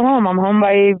 And I go home. I'm home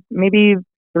by maybe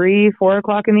 3, 4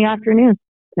 o'clock in the afternoon.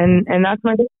 And that's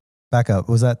my day. Back up.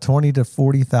 Was that 20 to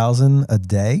 40,000 a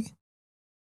day?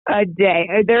 A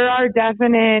day. There are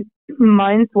definite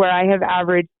months where I have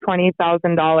averaged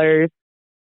 $20,000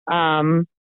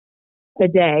 a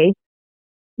day,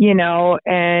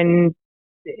 and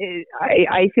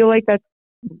I feel like that's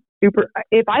super.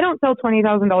 If I don't sell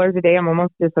 $20,000 a day, I'm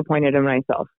almost disappointed in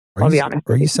myself. I'll be honest.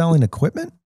 Are you selling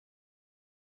equipment?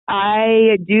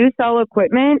 I do sell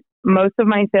equipment. Most of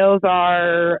my sales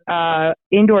are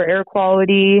indoor air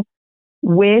quality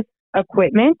with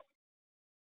equipment.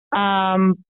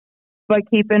 But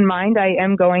keep in mind, I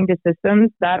am going to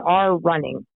systems that are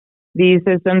running. These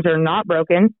systems are not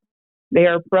broken. They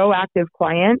are proactive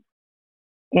clients.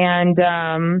 And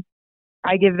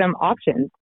I give them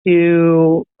options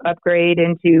to upgrade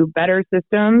into better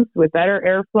systems with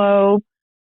better airflow,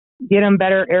 get them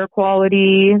better air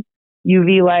quality,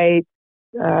 UV lights,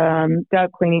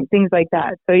 duct cleaning, things like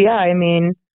that. So yeah, I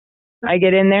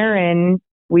get in there and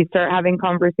we start having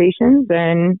conversations,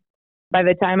 and by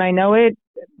the time I know it,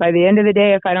 by the end of the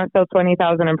day, if I don't sell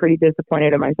 20,000, I'm pretty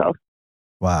disappointed in myself.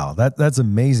 Wow, that's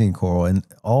amazing, Coral, and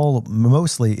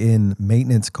mostly in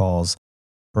maintenance calls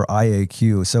for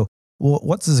IAQ. So,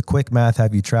 what's this quick math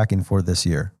have you tracking for this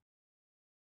year?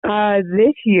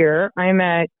 This year, I'm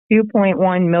at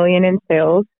 2.1 million in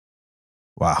sales.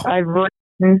 Wow. I've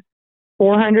written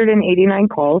 489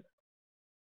 calls.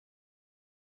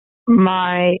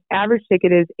 My average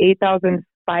ticket is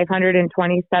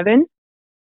 8,527.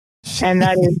 And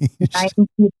that is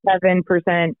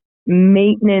 97%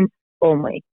 maintenance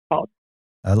only calls.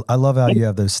 I love how you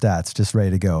have those stats just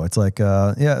ready to go. It's like,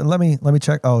 let me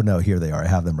check. Oh no, here they are. I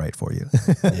have them right for you.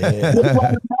 Yeah.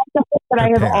 But I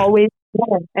have always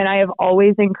done, and I have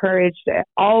always encouraged it.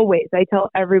 Always, I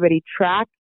tell everybody, track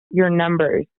your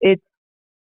numbers. It's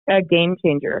a game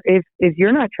changer. If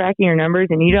you're not tracking your numbers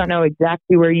and you don't know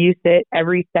exactly where you sit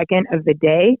every second of the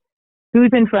day,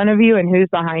 who's in front of you and who's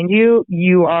behind you,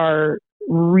 you are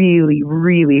really,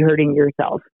 really hurting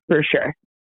yourself for sure.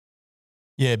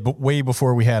 Yeah, but way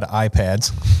before we had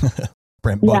iPads,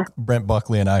 Brent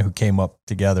Buckley and I, who came up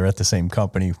together at the same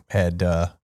company, had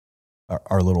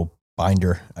our little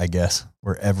binder, I guess,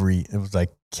 where it was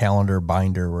like calendar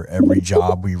binder where every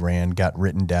job we ran got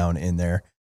written down in there.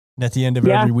 And at the end of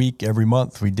every week, every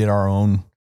month, we did our own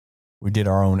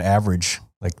average,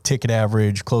 like ticket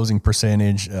average, closing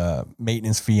percentage,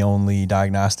 maintenance fee only,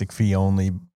 diagnostic fee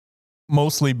only,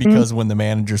 mostly because when the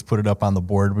managers put it up on the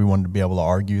board, we wanted to be able to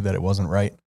argue that it wasn't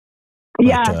right.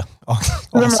 Yeah.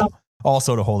 But,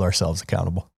 also to hold ourselves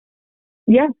accountable.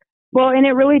 Yeah. Well, and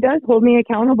it really does hold me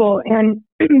accountable. And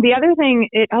the other thing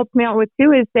it helps me out with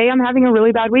too is, say I'm having a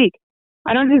really bad week.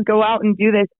 I don't just go out and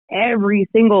do this every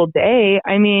single day.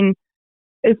 I mean,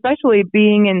 especially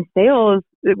being in sales,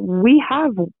 we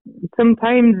have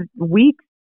sometimes weeks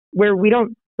where we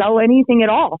don't sell anything at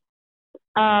all.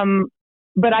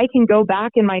 But I can go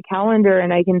back in my calendar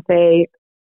and I can say,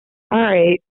 all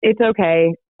right, it's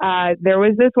okay. There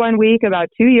was this one week about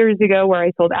 2 years ago where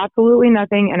I sold absolutely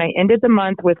nothing, and I ended the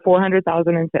month with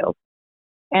 400,000 in sales.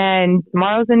 And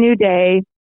tomorrow's a new day,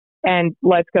 and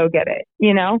let's go get it,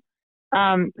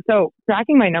 So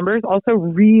tracking my numbers also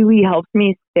really helps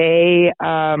me stay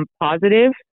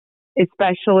positive,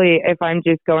 especially if I'm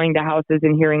just going to houses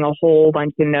and hearing a whole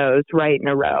bunch of no's right in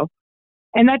a row.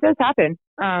 And that does happen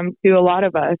to a lot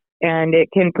of us, and it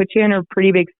can put you in a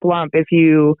pretty big slump if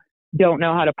you don't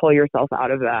know how to pull yourself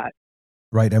out of that.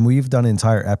 Right. And we've done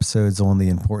entire episodes on the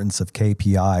importance of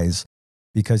KPIs,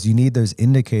 because you need those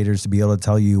indicators to be able to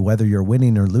tell you whether you're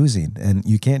winning or losing. And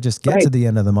you can't just get to the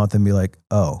end of the month and be like,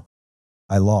 oh,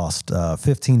 I lost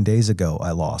 15 days ago.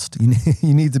 I lost.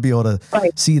 You need to be able to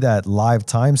see that live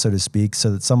time, so to speak,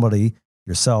 so that somebody,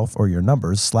 yourself or your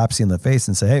numbers, slaps you in the face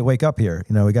and say, hey, wake up here.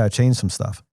 We got to change some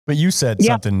stuff. But you said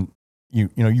something,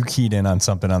 you keyed in on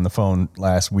something on the phone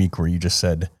last week where you just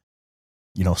said,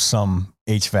 some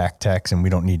HVAC techs, and we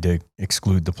don't need to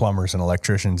exclude the plumbers and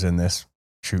electricians in this.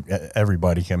 Shoot,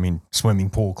 everybody. I mean, swimming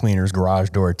pool cleaners, garage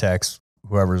door techs,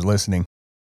 whoever's listening,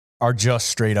 are just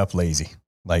straight up lazy.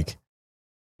 Like,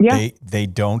 they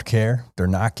don't care. They're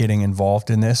not getting involved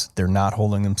in this. They're not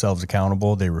holding themselves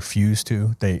accountable. They refuse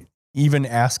to. They even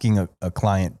asking a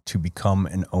client to become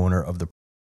an owner of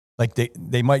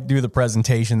they might do the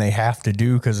presentation they have to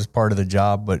do because it's part of the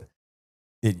job, but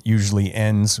it usually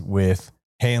ends with,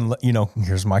 hey, and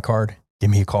here's my card. Give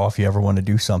me a call if you ever want to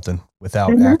do something,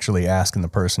 without actually asking the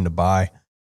person to buy.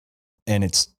 And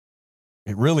it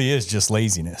really is just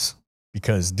laziness,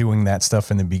 because doing that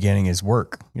stuff in the beginning is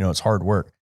work. It's hard work.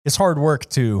 It's hard work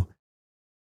to,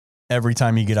 every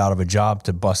time you get out of a job,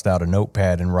 to bust out a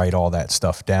notepad and write all that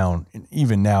stuff down. And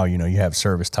even now, you have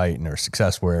Service Titan or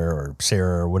Successware or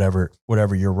Sarah or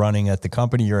whatever you're running at the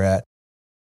company you're at.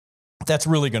 That's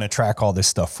really going to track all this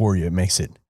stuff for you. It makes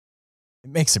it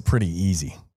pretty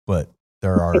easy. But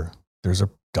there's a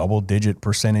double-digit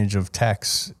percentage of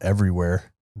techs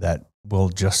everywhere that will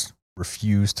just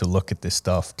refuse to look at this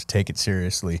stuff, to take it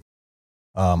seriously.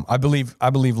 I believe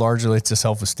largely it's a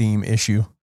self-esteem issue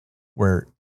where,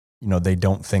 they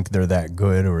don't think they're that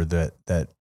good, or that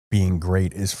being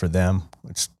great is for them.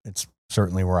 It's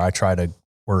certainly where I try to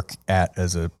work at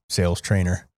as a sales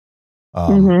trainer.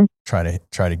 Try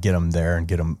to get them there and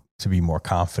get them to be more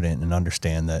confident and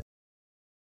understand that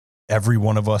every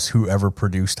one of us who ever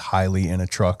produced highly in a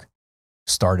truck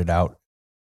started out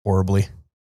horribly,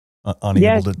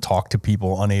 unable to talk to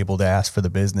people, unable to ask for the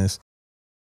business,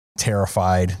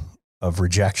 terrified of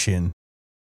rejection.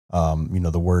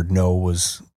 The word no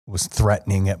was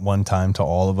threatening at one time to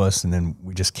all of us, and then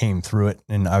we just came through it.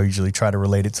 And I usually try to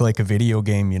relate it to like a video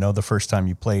game. The first time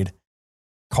you played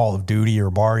Call of Duty or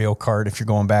Mario Kart, if you're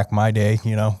going back my day,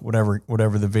 whatever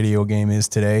the video game is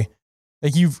today,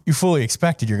 like you fully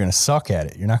expected you're going to suck at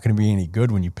it. You're not going to be any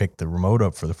good when you pick the remote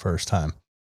up for the first time,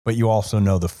 but you also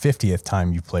know the 50th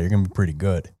time you play, you're going to be pretty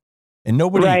good. And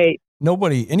nobody,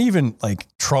 and even like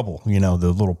Trouble, the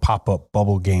little pop-up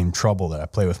bubble game Trouble that I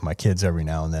play with my kids every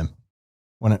now and then.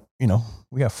 When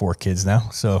we got 4 kids now,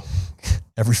 so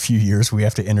every few years we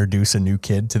have to introduce a new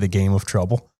kid to the game of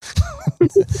Trouble.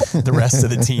 The rest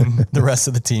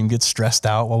of the team gets stressed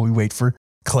out while we wait for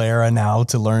Clara now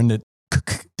to learn that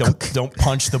don't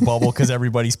punch the bubble because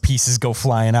everybody's pieces go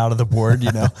flying out of the board.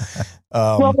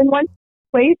 Well, then once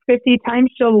plays 50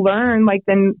 times, she'll learn, like,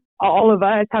 then all of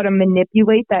us, how to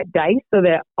manipulate that dice so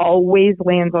that it always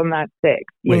lands on that 6.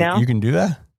 You know, you can do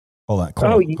that. Hold on.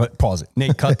 Pause it.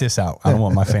 Nate, cut this out. I don't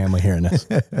want my family hearing this.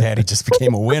 Daddy just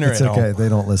became a winner. It's okay. Home. They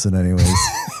don't listen anyways.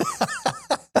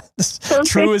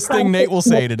 Truest thing Nate will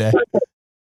say today.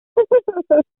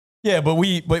 Yeah, but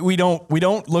we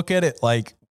don't look at it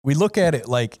like, we look at it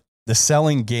like the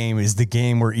selling game is the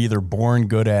game we're either born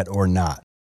good at or not.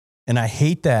 And I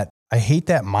hate that. I hate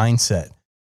that mindset,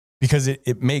 because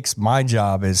it makes my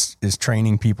job as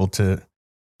training people to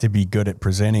be good at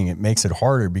presenting. It makes it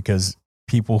harder because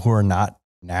people who are not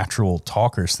natural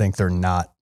talkers think they're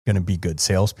not going to be good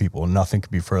salespeople. Nothing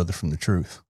could be further from the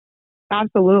truth.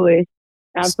 Absolutely.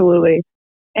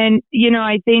 And,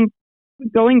 I think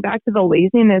going back to the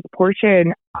laziness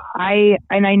portion, I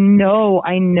know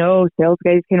sales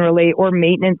guys can relate, or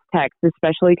maintenance techs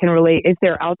especially can relate if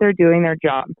they're out there doing their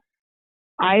job.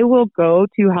 I will go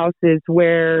to houses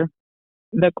where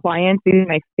the clients, these are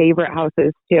my favorite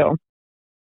houses too.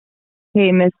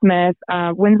 Hey, Miss Smith,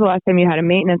 when's the last time you had a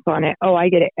maintenance on it? Oh, I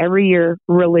get it every year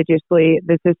religiously.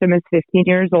 The system is 15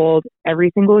 years old.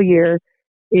 Every single year,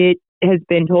 it has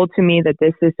been told to me that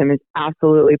this system is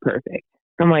absolutely perfect.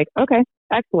 I'm like, okay,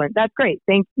 excellent. That's great.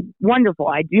 Wonderful.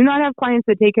 I do not have clients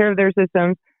that take care of their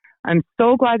systems. I'm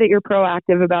so glad that you're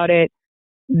proactive about it.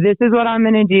 This is what I'm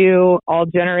going to do. I'll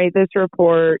generate this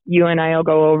report. You and I will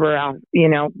go over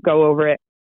it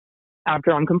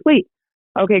after I'm complete.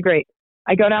 Okay, great.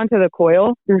 I go down to the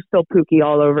coil. There's still pookie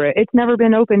all over it. It's never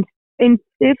been opened. In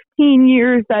 15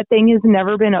 years, that thing has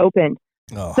never been opened.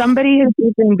 Oh. Somebody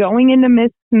has been going into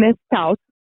Miss Smith's house,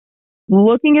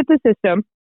 looking at the system,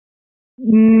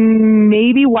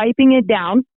 maybe wiping it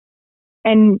down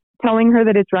and telling her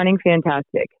that it's running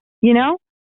fantastic,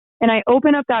 And I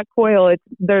open up that coil.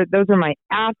 Those are my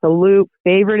absolute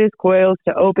favoriteest coils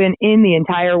to open in the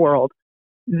entire world.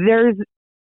 There's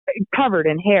covered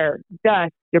in hair,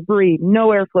 dust, debris, no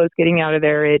airflow is getting out of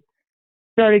there. It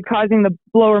started causing the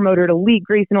blower motor to leak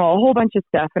grease and oil, a whole bunch of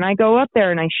stuff. And I go up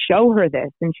there and I show her this,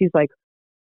 and she's like,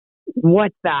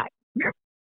 "What's that?"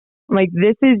 I'm like,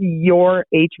 "This is your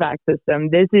HVAC system.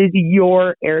 This is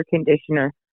your air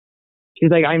conditioner. She's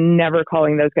like, I'm never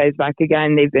calling those guys back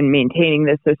again. They've been maintaining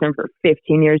this system for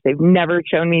 15 years. They've never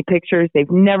shown me pictures. They've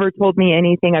never told me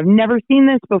anything. I've never seen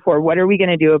this before. What are we going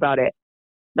to do about it?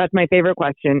 That's my favorite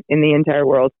question in the entire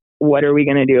world. What are we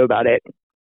going to do about it?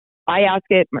 I ask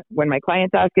it when my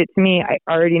clients ask it to me. I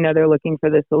already know they're looking for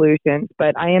the solutions,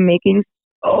 but I am making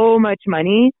so much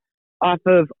money off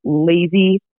of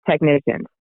lazy technicians.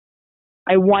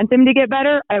 I want them to get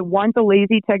better. I want the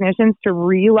lazy technicians to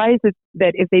realize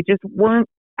that if they just weren't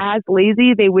as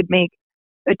lazy, they would make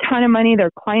a ton of money. Their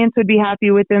clients would be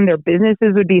happy with them. Their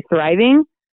businesses would be thriving.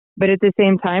 But at the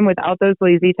same time, without those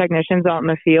lazy technicians out in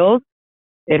the field,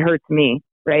 it hurts me,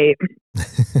 right?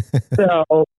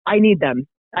 So I need them.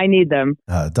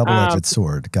 Double-edged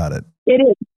sword. Got it.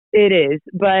 It is.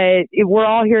 But we're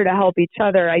all here to help each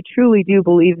other. I truly do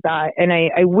believe that. And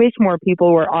I wish more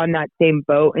people were on that same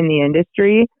boat in the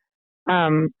industry.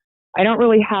 I don't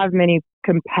really have many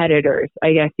competitors,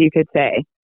 I guess you could say.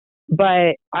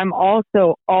 But I'm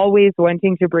also always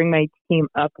wanting to bring my team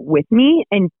up with me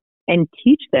and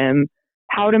teach them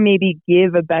how to maybe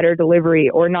give a better delivery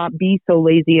or not be so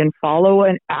lazy and follow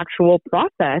an actual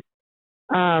process.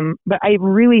 But I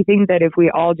really think that if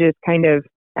we all just kind of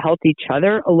helped each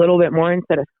other a little bit more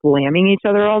instead of slamming each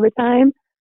other all the time,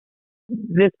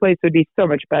 this place would be so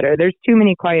much better. There's too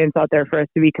many clients out there for us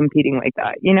to be competing like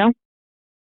that, you know?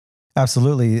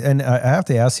 Absolutely. And I have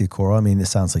to ask you, Coral, I mean, it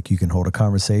sounds like you can hold a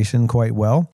conversation quite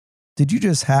well. Did you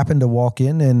just happen to walk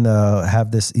in and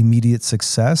have this immediate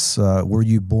success? Were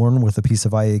you born with a piece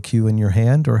of IAQ in your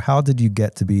hand, or how did you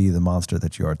get to be the monster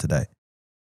that you are today?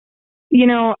 You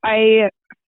know, I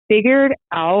figured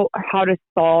out how to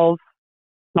solve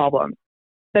problems.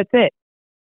 That's it.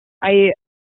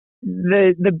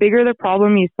 The bigger the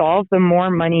problem you solve, the more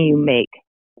money you make.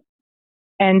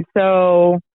 And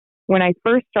so when I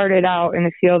first started out in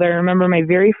the field, I remember my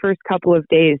very first couple of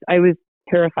days, I was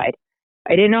terrified.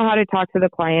 I didn't know how to talk to the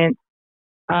clients.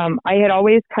 I had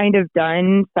always kind of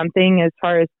done something as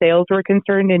far as sales were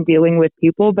concerned in dealing with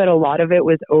people, but a lot of it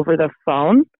was over the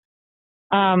phone.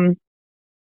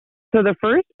 So the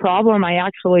first problem I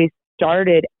actually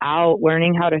started out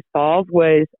learning how to solve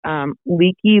was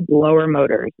leaky blower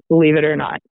motors, believe it or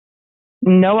not.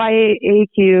 No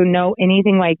IAQ, no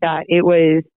anything like that. It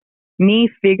was me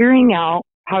figuring out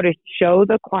how to show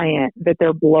the client that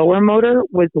their blower motor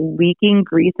was leaking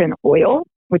grease and oil,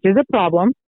 which is a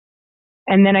problem.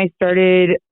 And then I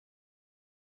started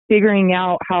figuring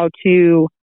out how to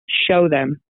show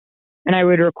them. And I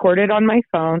would record it on my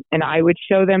phone, and I would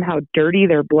show them how dirty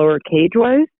their blower cage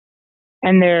was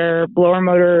and their blower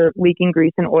motor leaking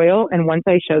grease and oil. And once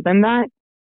I showed them that,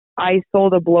 I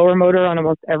sold a blower motor on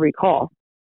almost every call,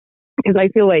 because I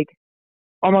feel like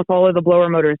almost all of the blower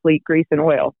motors leak grease and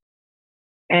oil.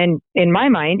 And in my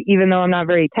mind, even though I'm not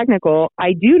very technical,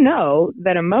 I do know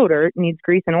that a motor needs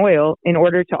grease and oil in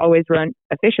order to always run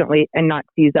efficiently and not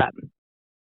seize up.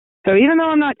 So even though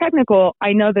I'm not technical,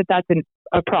 I know that that's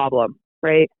a problem,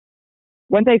 right?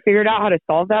 Once I figured out how to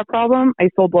solve that problem, I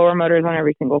sold blower motors on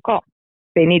every single call.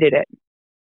 They needed it.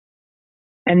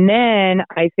 And then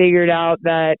I figured out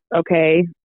that, okay,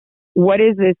 what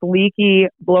is this leaky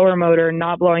blower motor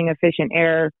not blowing efficient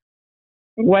air?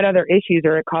 What other issues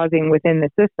are it causing within the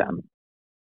system?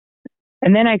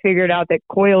 And then I figured out that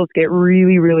coils get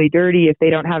really, really dirty if they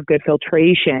don't have good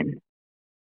filtration.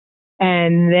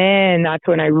 And then that's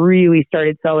when I really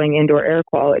started selling indoor air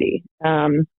quality.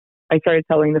 I started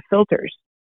selling the filters.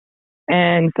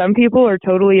 And some people are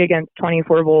totally against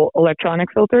 24-volt electronic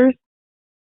filters.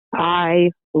 I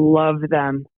love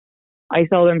them. I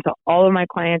sell them to all of my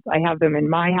clients. I have them in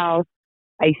my house.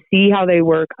 I see how they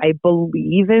work. I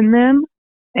believe in them.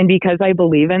 And because I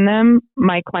believe in them,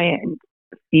 my clients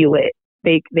feel it.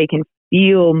 They can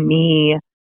feel me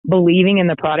believing in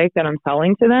the product that I'm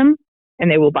selling to them,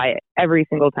 and they will buy it every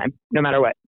single time, no matter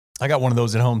what. I got one of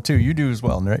those at home too. You do as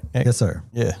well, right? Yes, sir.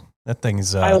 Yeah. That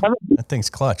thing's I love it. that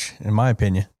thing's clutch, in my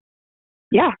opinion.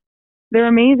 Yeah. They're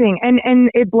amazing.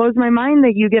 And it blows my mind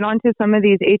that you get onto some of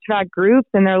these HVAC groups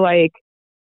and they're like,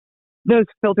 those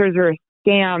filters are a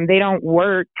scam. They don't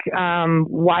work.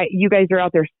 Why you guys are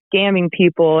out there scamming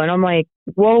people? And I'm like,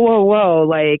 whoa.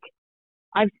 Like,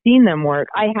 I've seen them work.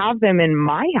 I have them in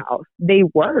my house. They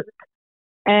work.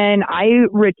 And I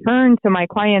return to my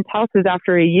clients' houses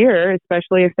after a year,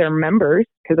 especially if they're members,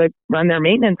 because I run their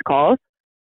maintenance calls.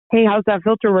 Hey, how's that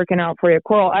filter working out for you?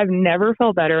 Coral, I've never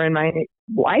felt better in my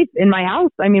life, in my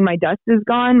house. I mean, my dust is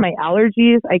gone, my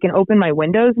allergies, I can open my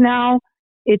windows now.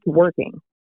 It's working.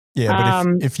 Yeah,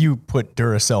 but if you put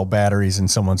Duracell batteries in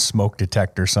someone's smoke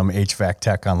detector, some HVAC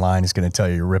tech online is going to tell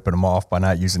you you're ripping them off by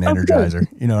not using Energizer.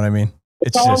 You know what I mean?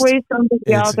 It's always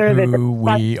somebody out there who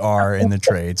we are in the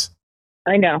trades.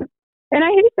 I know. And I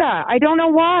hate that. I don't know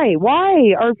why.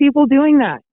 Why are people doing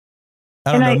that?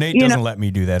 I don't know. Nate doesn't let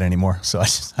me do that anymore, so I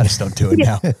just don't do it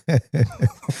now.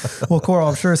 Well, Coral,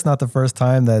 I'm sure it's not the first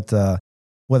time that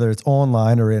whether it's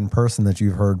online or in person that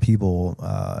you've heard people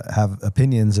have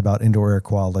opinions about indoor air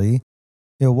quality.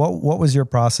 You know, what was your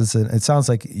process? And it sounds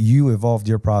like you evolved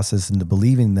your process into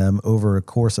believing them over a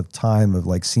course of time of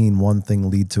like seeing one thing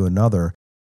lead to another.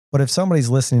 But if somebody's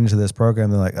listening to this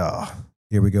program, they're like, oh,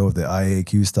 here we go with the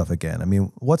IAQ stuff again. I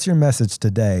mean, what's your message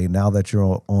today now that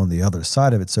you're on the other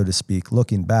side of it, so to speak,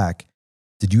 looking back?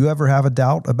 Did you ever have a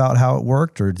doubt about how it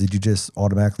worked, or did you just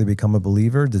automatically become a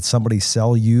believer? Did somebody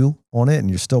sell you on it and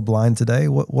you're still blind today?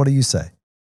 What do you say?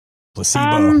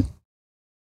 Placebo.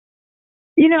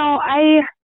 You know,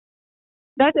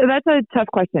 that's a tough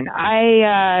question.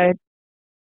 I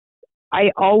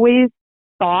always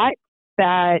thought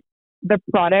that the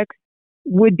products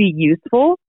would be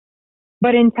useful,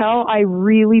 but until I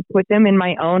really put them in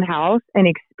my own house and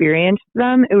experienced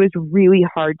them, it was really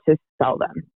hard to sell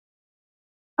them.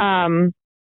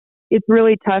 It's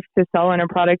really tough to sell in a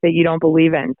product that you don't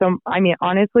believe in. So, I mean,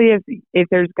 honestly, if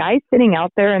there's guys sitting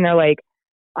out there and they're like,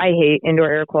 I hate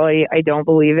indoor air quality, I don't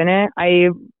believe in it, I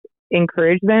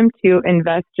encourage them to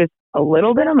invest just a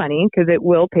little bit of money, because it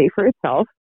will pay for itself,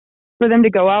 for them to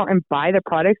go out and buy the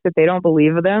products that they don't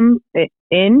believe them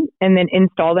in, and then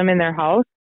install them in their house.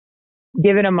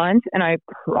 Give it a month, and I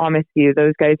promise you,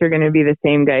 those guys are going to be the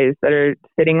same guys that are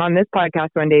sitting on this podcast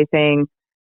one day saying,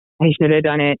 I should have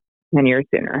done it 10 years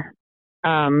sooner.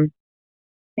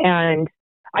 And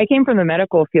I came from the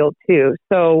medical field too.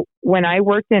 So when I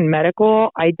worked in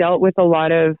medical, I dealt with a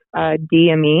lot of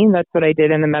DME. That's what I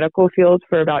did in the medical field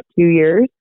for about 2 years.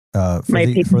 For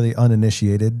the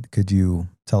uninitiated, could you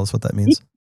tell us what that means?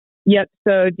 Yep.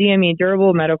 So DME,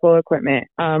 durable medical equipment.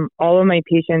 All of my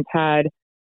patients had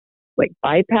like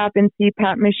BiPAP and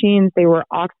CPAP machines. They were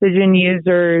oxygen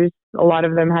users. A lot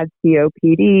of them had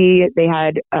COPD. They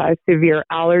had severe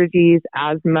allergies,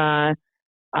 asthma,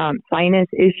 sinus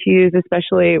issues,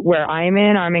 especially where I'm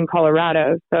in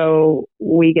Colorado. So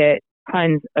we get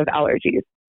tons of allergies.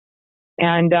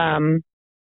 And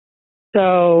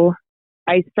so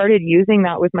I started using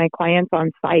that with my clients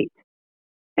on site.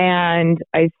 And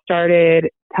I started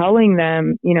telling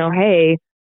them, you know, hey,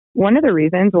 one of the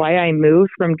reasons why I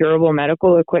moved from durable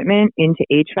medical equipment into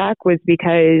HVAC was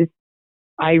because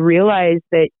I realized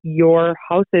that your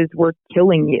houses were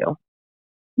killing you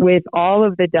with all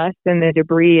of the dust and the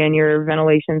debris in your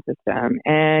ventilation system.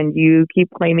 And you keep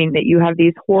claiming that you have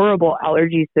these horrible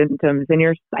allergy symptoms and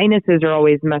your sinuses are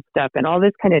always messed up and all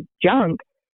this kind of junk.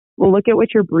 Well, look at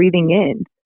what you're breathing in.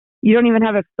 You don't even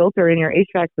have a filter in your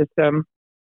HVAC system.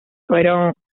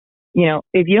 So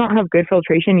if you don't have good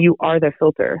filtration, you are the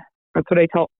filter. That's what I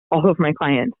tell all of my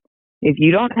clients. If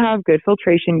you don't have good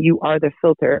filtration, you are the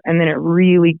filter. And then it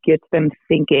really gets them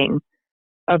thinking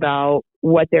about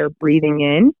what they're breathing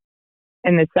in.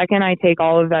 And the second I take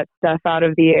all of that stuff out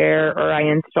of the air or I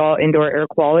install indoor air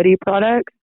quality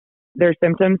products, their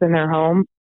symptoms in their home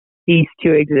cease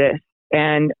to exist.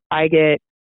 And I get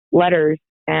letters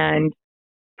and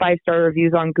 5-star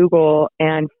reviews on Google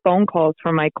and phone calls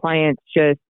from my clients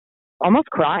just almost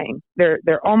crying.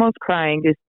 They're almost crying,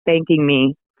 just thanking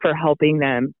me for helping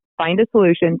them find a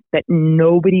solution that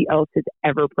nobody else has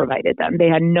ever provided them. They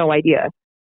had no idea.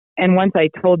 And once I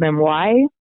told them why,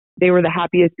 they were the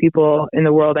happiest people in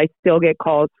the world. I still get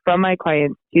calls from my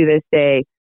clients to this day.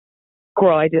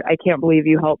 Coral, I can't believe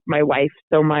you helped my wife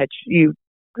so much.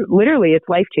 Literally, it's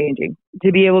life-changing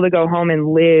to be able to go home and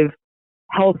live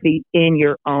healthy in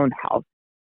your own house.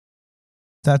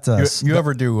 That's you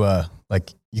ever do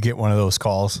like you get one of those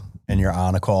calls and you're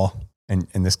on a call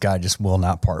and this guy just will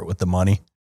not part with the money.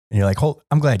 And you're like,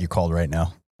 I'm glad you called right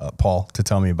now, Paul, to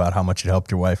tell me about how much it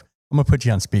helped your wife. I'm going to put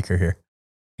you on speaker here.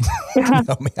 Can you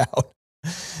help me out?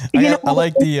 I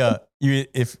like the,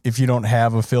 if you don't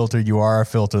have a filter, you are a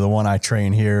filter. The one I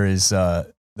train here is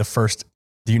the first.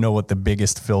 Do you know what the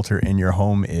biggest filter in your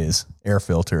home is? Air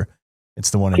filter. It's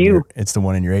the one in your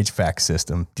HVAC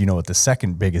system. Do you know what the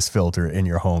second biggest filter in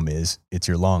your home is? It's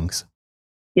your lungs.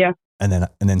 Yeah. And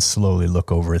then slowly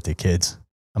look over at the kids.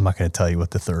 I'm not going to tell you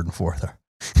what the third and fourth are.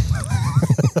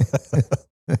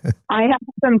 I have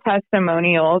some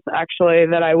testimonials actually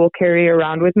that I will carry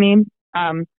around with me.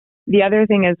 The other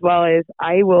thing as well is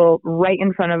I will, right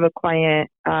in front of a client,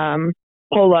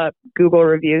 pull up Google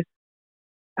reviews,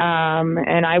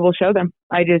 and I will show them.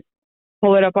 I just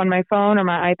pull it up on my phone or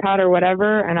my iPad or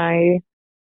whatever, and I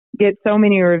get so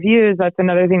many reviews. That's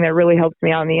another thing that really helps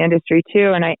me out in the industry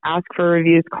too. And I ask for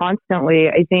reviews constantly.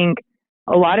 I think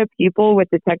a lot of people with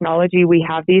the technology we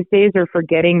have these days are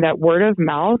forgetting that word of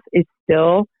mouth is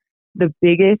still the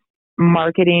biggest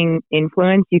marketing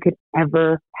influence you could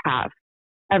ever have,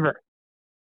 ever.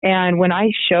 And when I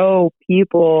show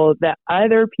people that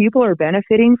other people are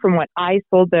benefiting from what I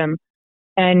sold them,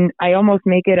 and I almost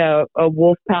make it a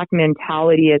wolf pack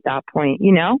mentality at that point,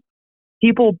 you know,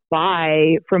 people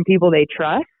buy from people they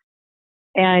trust.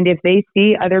 And if they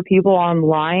see other people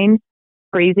online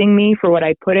praising me for what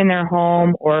I put in their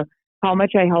home or how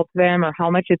much I help them or how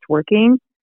much it's working,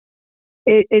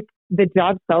 it's the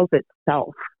job sells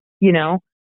itself. You know,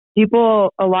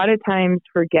 people a lot of times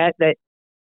forget that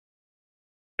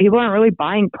people aren't really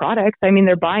buying products. I mean,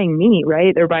 they're buying me,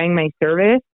 right? They're buying my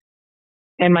service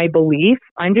and my belief.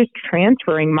 I'm just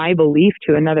transferring my belief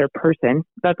to another person.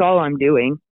 That's all I'm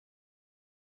doing.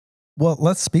 Well,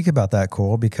 let's speak about that,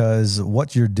 Coral, because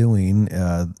what you're doing,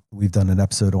 we've done an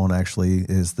episode on actually,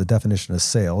 is the definition of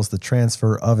sales, the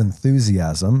transfer of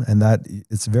enthusiasm, and that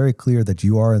it's very clear that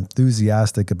you are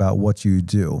enthusiastic about what you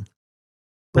do.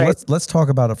 But Right. let's talk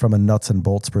about it from a nuts and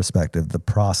bolts perspective, the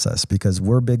process, because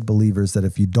we're big believers that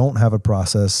if you don't have a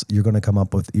process, you're going to come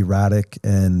up with erratic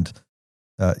and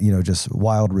just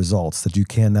wild results that you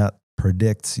cannot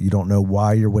predict. You don't know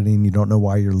why you're winning. You don't know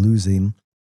why you're losing.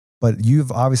 But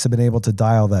you've obviously been able to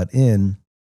dial that in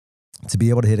to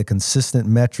be able to hit a consistent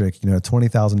metric,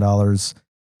 $20,000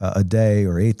 a day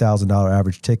or $8,000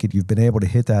 average ticket. You've been able to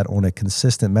hit that on a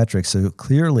consistent metric. So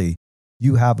clearly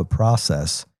you have a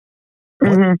process.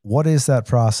 What is that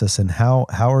process and how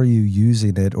are you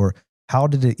using it, or how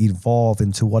did it evolve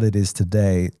into what it is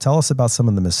today? Tell us about some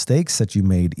of the mistakes that you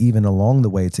made even along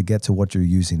the way to get to what you're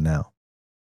using now.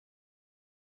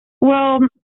 Well,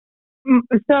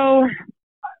 so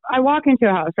I walk into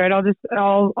a house, right?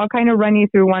 I'll kind of run you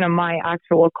through one of my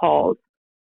actual calls.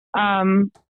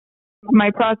 My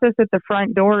process at the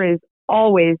front door is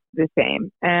always the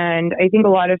same. And I think a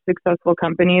lot of successful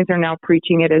companies are now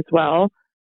preaching it as well.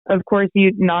 Of course,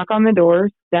 you knock on the door,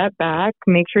 step back,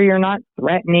 make sure you're not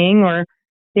threatening or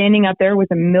standing up there with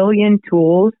a million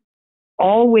tools,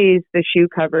 always the shoe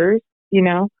covers,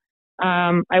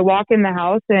 I walk in the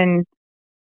house, and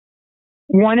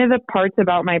one of the parts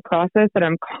about my process that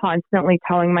I'm constantly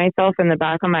telling myself in the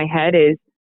back of my head is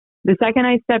the second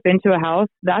I step into a house,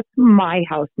 that's my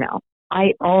house now.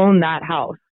 I own that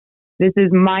house. This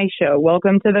is my show.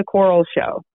 Welcome to the Coral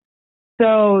Show.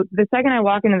 So the second I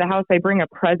walk into the house, I bring a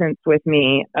presence with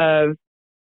me of,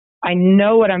 I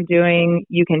know what I'm doing.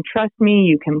 You can trust me.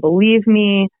 You can believe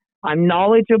me. I'm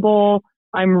knowledgeable.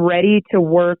 I'm ready to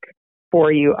work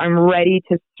for you. I'm ready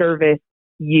to service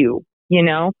you.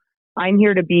 I'm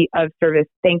here to be of service.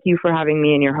 Thank you for having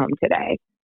me in your home today.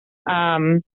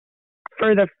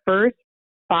 For the first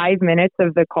 5 minutes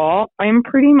of the call, I'm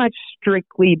pretty much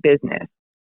strictly business.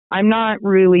 I'm not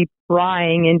really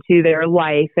prying into their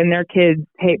life and their kids'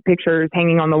 pictures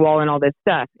hanging on the wall and all this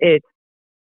stuff.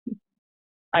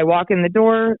 I walk in the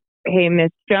door. Hey,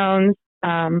 Miss Jones,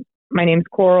 my name's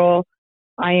Coral.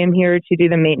 I am here to do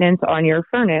the maintenance on your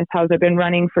furnace. How's it been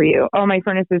running for you? Oh, my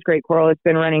furnace is great, Coral. It's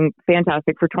been running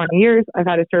fantastic for 20 years. I've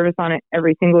had a service on it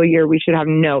every single year. We should have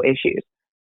no issues.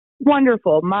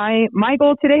 Wonderful. My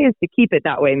goal today is to keep it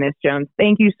that way, Miss Jones.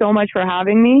 Thank you so much for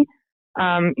having me.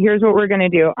 Here's what we're going to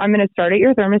do. I'm going to start at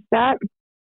your thermostat.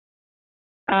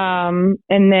 And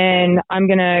then I'm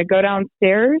going to go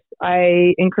downstairs.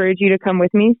 I encourage you to come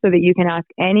with me so that you can ask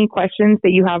any questions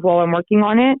that you have while I'm working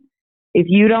on it. If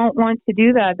you don't want to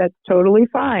do that, that's totally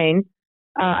fine.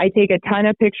 I take a ton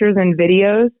of pictures and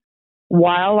videos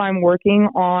while I'm working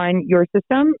on your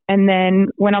system. And then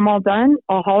when I'm all done,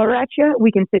 I'll holler at you.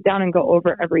 We can sit down and go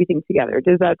over everything together.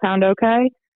 Does that sound okay?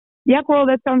 Yeah, Coral,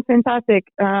 that sounds fantastic.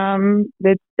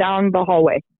 It's down the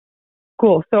hallway.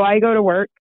 Cool. So I go to work,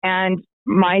 and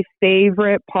my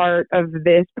favorite part of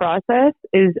this process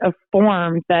is a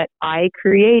form that I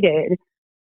created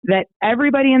that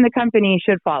everybody in the company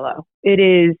should follow. It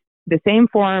is the same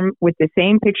form with the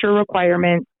same picture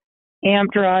requirements,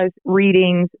 amp draws,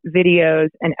 readings, videos,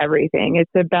 and everything. It's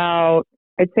about,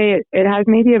 I'd say it has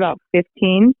maybe about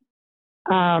 15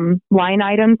 line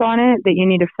items on it that you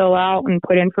need to fill out and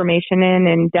put information in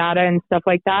and data and stuff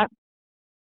like that.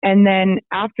 And then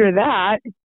after that,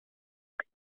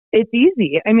 it's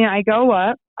easy. I mean, I go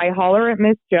up, I holler at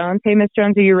Miss Jones. Hey, Miss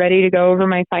Jones, are you ready to go over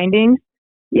my findings?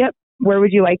 Yep. Where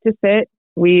would you like to sit?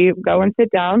 We go and sit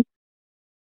down.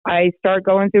 I start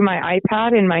going through my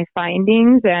iPad and my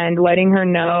findings and letting her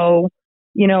know,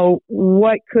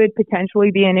 what could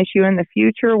potentially be an issue in the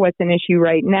future, what's an issue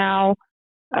right now.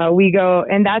 We go,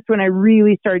 and that's when I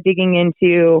really start digging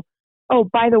into, oh,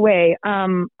 by the way,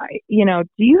 do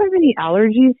you have any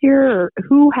allergies here? Or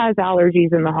who has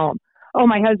allergies in the home? Oh,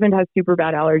 my husband has super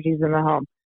bad allergies in the home.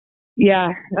 Yeah,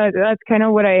 that's kind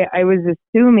of what I was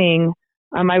assuming.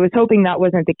 I was hoping that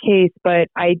wasn't the case, but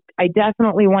I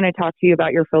definitely want to talk to you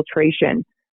about your filtration.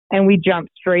 And we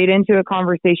jumped straight into a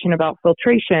conversation about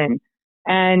filtration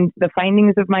and the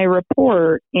findings of my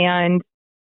report. And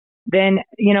then,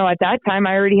 at that time,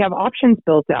 I already have options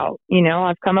built out.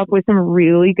 I've come up with some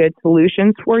really good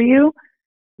solutions for you.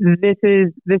 This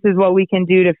is what we can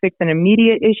do to fix an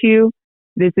immediate issue.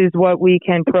 This is what we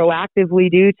can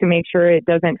proactively do to make sure it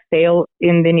doesn't fail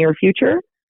in the near future.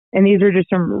 And these are just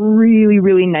some really,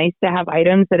 really nice to have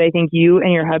items that I think you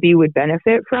and your hubby would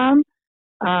benefit from.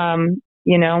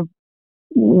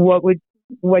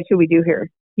 What should we do here?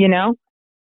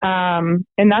 And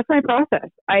that's my process.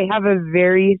 I have a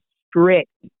very strict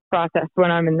process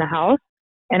when I'm in the house,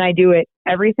 and I do it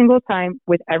every single time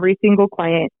with every single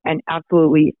client, and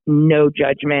absolutely no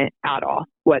judgment at all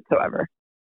whatsoever.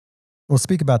 Well,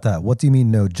 speak about that. What do you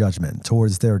mean no judgment?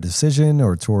 Towards their decision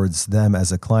or towards them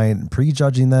as a client,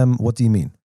 prejudging them? What do you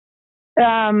mean?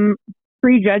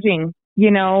 Prejudging.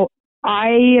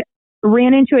 I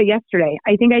ran into it yesterday.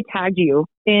 I think I tagged you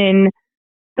in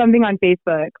something on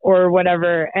Facebook or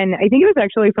whatever. And I think it was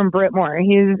actually from Britt Moore.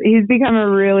 He's become a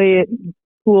really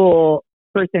cool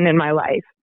person in my life.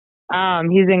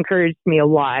 He's encouraged me a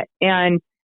lot. And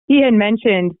he had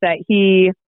mentioned that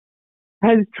he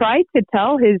has tried to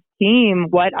tell his team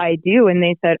what I do. And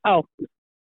they said, oh,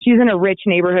 she's in a rich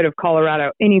neighborhood of Colorado.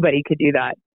 Anybody could do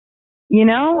that. And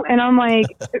I'm like,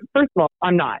 first of all,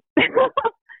 I'm not.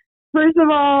 First of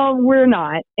all, we're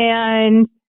not. And,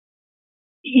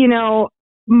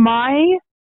 my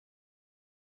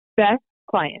best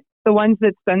clients, the ones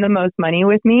that spend the most money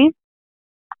with me,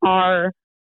 are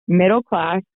middle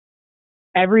class,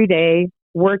 everyday,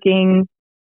 working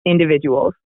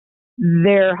individuals.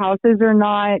 Their houses are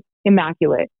not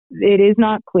immaculate. It is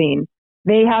not clean.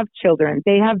 They have children.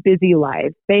 They have busy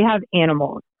lives. They have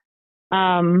animals.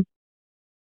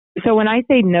 So when I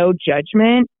say no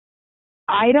judgment,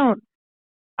 I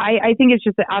think it's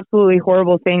just an absolutely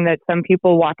horrible thing that some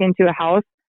people walk into a house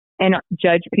and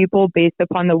judge people based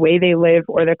upon the way they live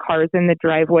or the cars in the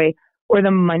driveway or the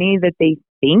money that they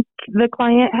think the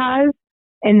client has,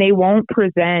 and they won't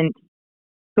present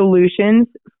solutions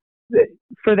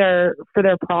for their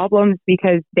problems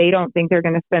because they don't think they're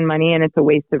going to spend money and it's a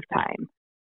waste of time.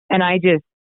 And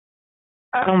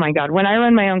oh my God, when I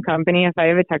run my own company, if I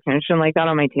have a technician like that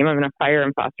on my team, I'm going to fire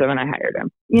him faster than I hired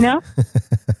him,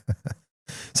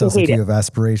 Sounds like you have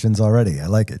aspirations already. I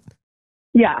like it.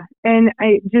 Yeah. And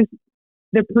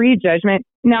the prejudgment,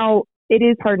 now it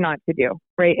is hard not to do,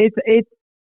 right? It's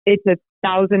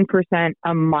 1,000% a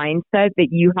mindset that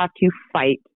you have to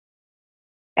fight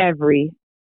every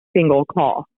single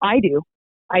call. I do.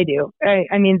 I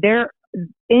mean, they're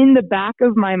in the back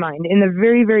of my mind, in the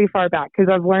very, very far back, because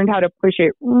I've learned how to push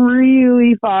it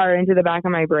really far into the back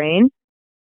of my brain.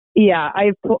 Yeah.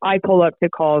 I pull up to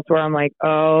calls where I'm like,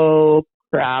 oh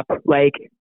crap, like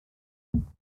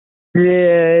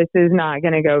this is not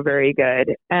going to go very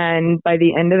good. And by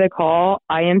the end of the call,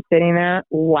 I am sitting there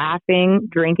laughing,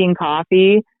 drinking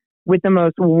coffee with the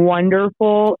most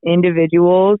wonderful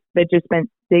individuals that just spent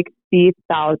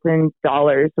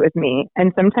 $60,000 with me.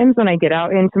 And sometimes when I get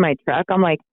out into my truck, I'm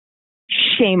like,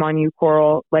 shame on you,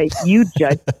 Coral. Like, you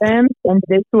judged them. And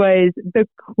this was the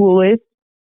coolest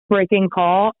freaking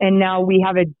call. And now we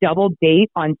have a double date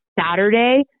on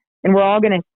Saturday, and we're all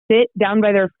going to sit down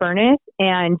by their furnace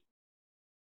and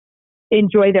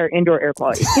enjoy their indoor air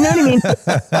quality. You know what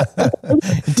I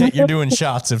mean? You're doing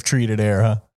shots of treated air,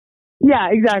 huh? Yeah,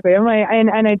 exactly. I'm like,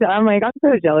 I'm like, I'm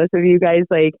so jealous of you guys.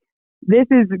 Like, this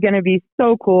is going to be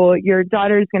so cool. Your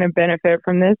daughter's going to benefit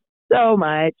from this so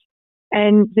much.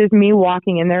 And just me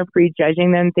walking in there,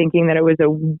 prejudging them, thinking that it was a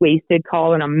wasted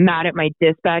call, and I'm mad at my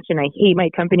dispatch and I hate my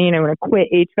company and I want to quit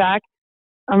HVAC.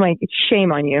 I'm like,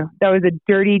 shame on you. That was a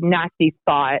dirty, nasty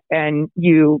thought, and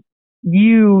you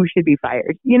should be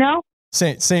fired,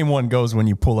 Same one goes when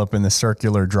you pull up in the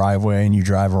circular driveway and you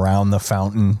drive around the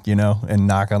fountain, and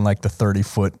knock on like the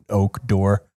 30-foot oak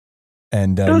door,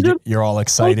 and you're all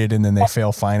excited, and then they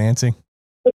fail financing.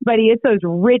 Buddy, it's those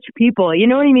rich people. You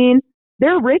know what I mean?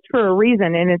 They're rich for a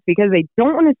reason, and it's because they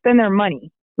don't want to spend their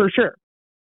money, for sure.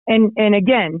 And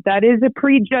again, that is a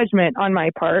prejudgment on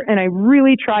my part, and I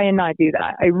really try and not do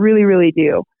that. I really, really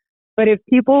do. But if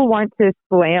people want to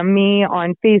slam me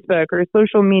on Facebook or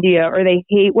social media, or they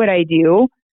hate what I do,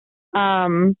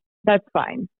 that's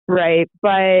fine, right?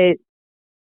 But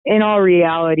in all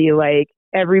reality, like,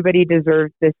 everybody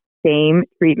deserves the same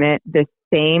treatment, the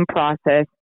same process,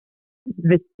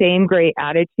 the same great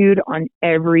attitude on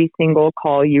every single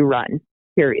call you run,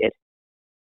 period.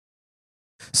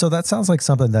 So that sounds like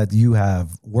something that you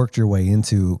have worked your way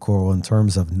into, Coral, in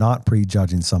terms of not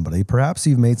prejudging somebody. Perhaps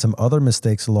you've made some other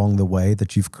mistakes along the way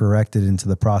that you've corrected into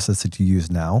the process that you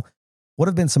use now. What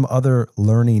have been some other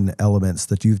learning elements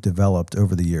that you've developed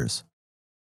over the years?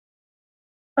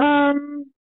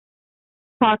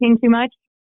 Talking too much.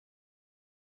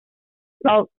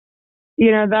 Well,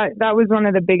 that was one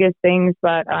of the biggest things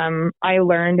that I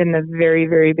learned in the very,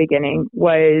 very beginning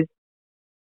was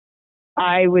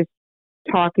I was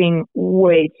talking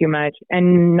way too much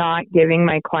and not giving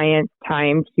my clients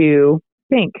time to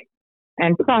think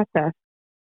and process.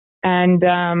 And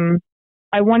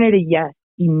I wanted a yes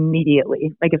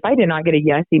immediately. Like if I did not get a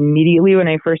yes immediately when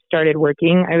I first started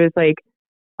working, I was like,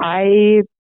 I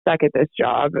suck at this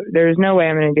job. There's no way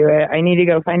I'm going to do it. I need to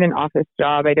go find an office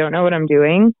job. I don't know what I'm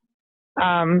doing.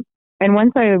 And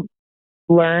once I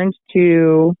learned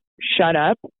to shut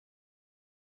up,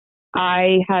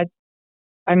 my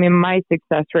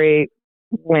success rate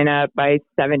went up by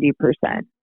 70%.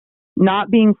 Not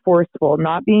being forceful,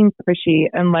 not being pushy,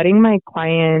 and letting my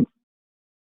clients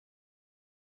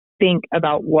think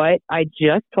about what I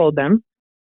just told them,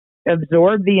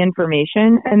 absorb the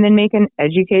information, and then make an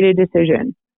educated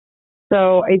decision.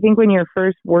 So I think when you're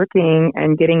first working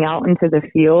and getting out into the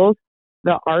field,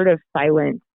 the art of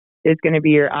silence is going to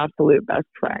be your absolute best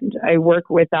friend. I work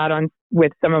with that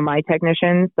with some of my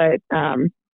technicians that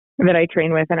I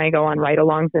train with, and I go on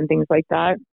ride-alongs and things like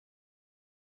that.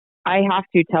 I have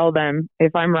to tell them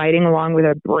if I'm riding along with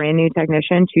a brand new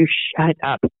technician to shut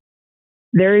up.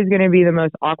 There is going to be the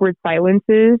most awkward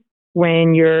silences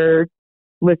when you're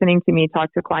listening to me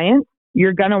talk to clients.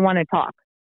 You're going to want to talk.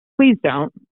 Please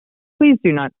don't. Please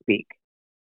do not speak.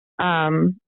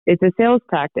 It's a sales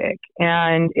tactic,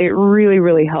 and it really,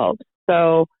 really helps.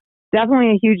 So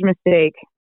definitely a huge mistake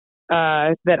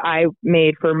that I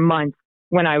made for months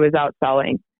when I was out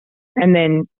selling. And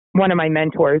then one of my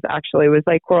mentors actually was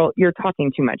like, Coral, you're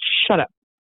talking too much. Shut up.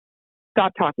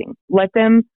 Stop talking. Let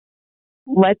them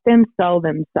sell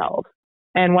themselves.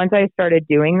 And once I started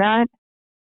doing that,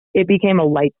 it became a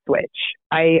light switch.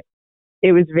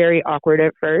 It was very awkward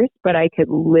at first, but I could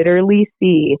literally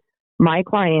see my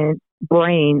client's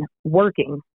brain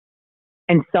working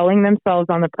and selling themselves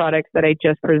on the products that I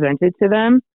just presented to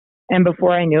them. And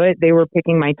before I knew it, they were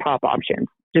picking my top options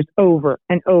just over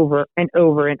and over and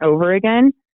over and over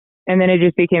again. And then it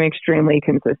just became extremely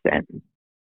consistent.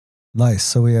 Nice.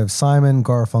 So we have Simon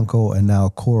Garfunkel and now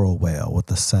Coral Whale with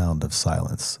the sound of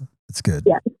silence. It's good.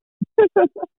 Yes.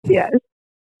 Yes.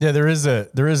 Yeah, there is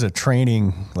a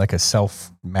training, like a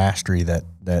self mastery that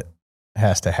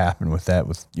has to happen with that,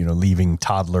 with leaving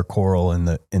toddler Coral in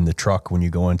the truck when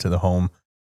you go into the home,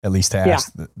 at least to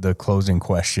ask the closing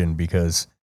question, because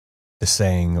the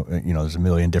saying, there's a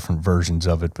million different versions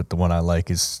of it, but the one I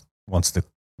like is once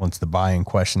the buying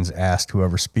question's asked,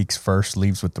 whoever speaks first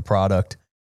leaves with the product.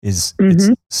 It's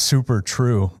super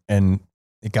true. And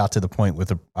it got to the point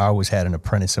I always had an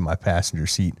apprentice in my passenger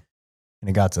seat. And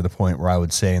it got to the point where I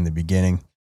would say in the beginning,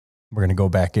 we're going to go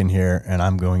back in here and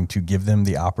I'm going to give them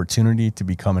the opportunity to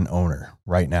become an owner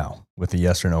right now with a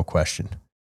yes or no question.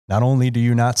 Not only do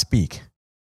you not speak,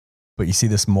 but you see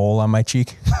this mole on my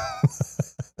cheek?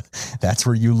 That's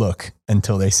where you look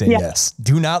until they say yes.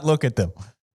 Do not look at them.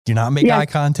 Do not make eye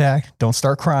contact. Don't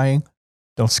start crying.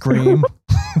 Don't scream.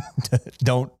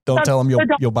 Don't tell them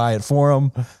you'll buy it for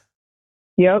them.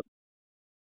 Yep.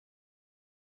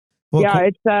 Well,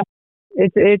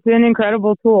 it's an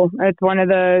incredible tool. It's one of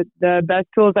the best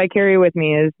tools I carry with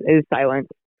me is silence,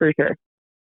 for sure.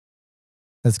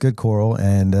 That's good, Coral,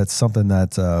 and that's something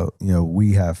that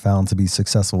we have found to be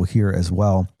successful here as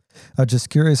well. Just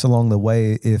curious along the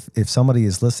way, if somebody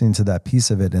is listening to that piece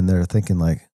of it and they're thinking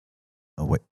like, oh,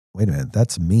 wait a minute,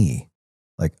 that's me.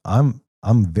 Like I'm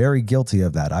very guilty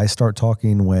of that. I start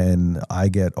talking when I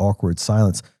get awkward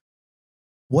silence.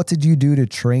 What did you do to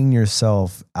train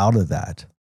yourself out of that?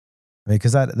 I mean,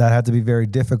 because that had to be very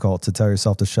difficult to tell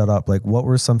yourself to shut up. Like, what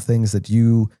were some things that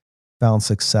you found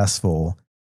successful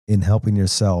in helping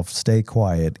yourself stay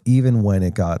quiet, even when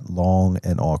it got long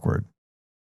and awkward?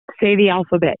 Say the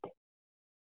alphabet.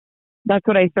 That's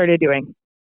what I started doing.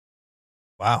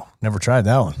 Wow, never tried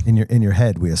that one. In your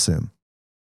head, we assume.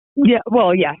 Yeah,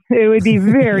 well, yeah, it would be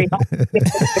very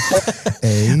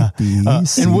A, B,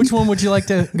 C. And which one would you like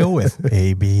to go with?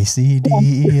 A, B, C, D,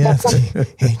 E, F, G,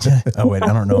 H, I. Oh, wait, I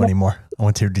don't know anymore. I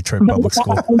went to Detroit Public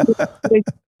School.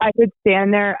 I could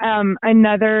stand there.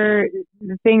 Another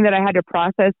thing that I had to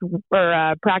process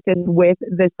or practice with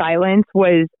the silence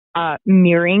was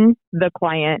mirroring the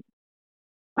client.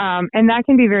 And that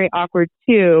can be very awkward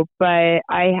too, but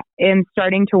I am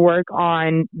starting to work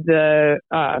on the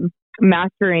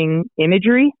mastering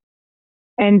imagery.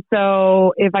 And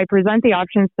so if I present the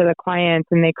options to the clients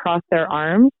and they cross their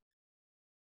arms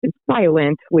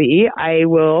silently, I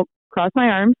will cross my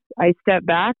arms. I step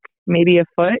back maybe a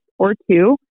foot or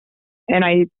two, and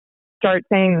I start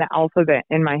saying the alphabet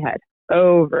in my head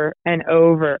over and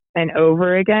over and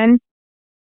over again.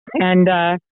 And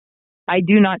I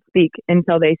do not speak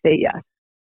until they say yes.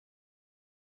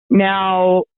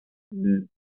 Now,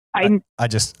 I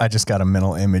just got a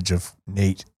mental image of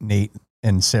Nate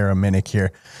and Sarah Minnick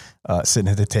here sitting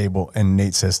at the table, and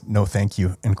Nate says, "No, thank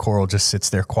you," and Coral just sits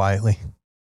there quietly.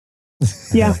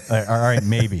 Yeah. All right,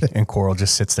 maybe, and Coral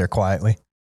just sits there quietly.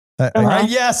 All right,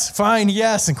 yes, fine,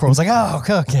 yes, and Coral's like, "Oh,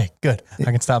 okay, good.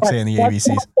 I can stop saying the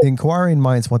ABCs." Inquiring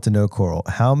minds want to know, Coral,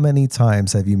 how many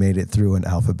times have you made it through an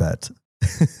alphabet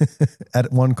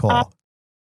at one call?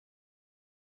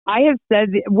 I have said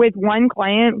with one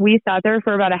client, we sat there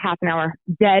for about a half an hour,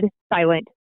 dead silent.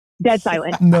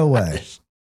 No way.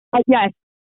 Yes,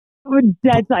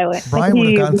 dead silent. Brian would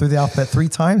have gone through the alphabet 3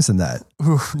 times in that.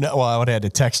 Oof, no, well, I would have had to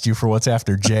text you for what's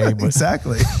after J. But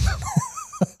Exactly.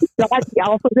 Got the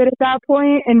alphabet at that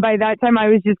point, and by that time, I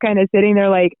was just kind of sitting there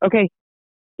like, okay,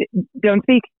 don't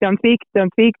speak. And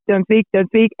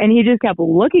he just kept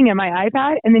looking at my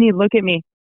iPad, and then he'd look at me.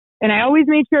 And I always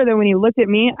made sure that when he looked at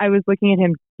me, I was looking at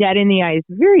him dead in the eyes,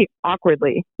 very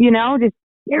awkwardly, just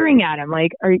staring at him.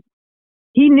 Like,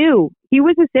 he knew he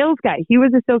was a sales guy.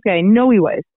 I know he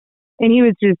was. And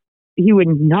he would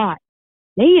not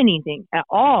say anything at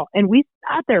all. And we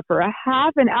sat there for a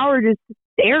half an hour just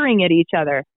staring at each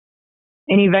other.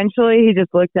 And eventually he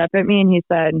just looked up at me and he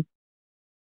said,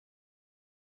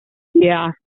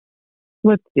 "Yeah,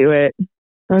 let's do it."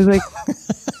 I was like,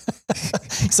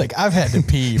 He's like, "I've had to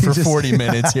pee for 40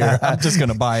 minutes here. I'm just going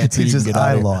to buy it so you can get out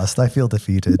of here." Lost. I feel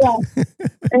defeated. Yeah.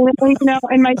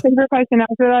 And my favorite question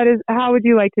after that is, how would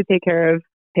you like to take care of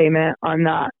payment on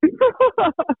that?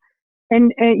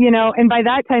 and by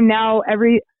that time now,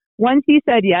 once he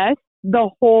said yes,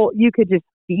 you could just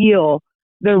feel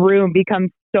the room become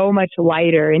so much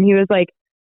lighter. And he was like,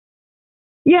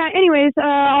 "Yeah, anyways,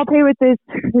 I'll pay with this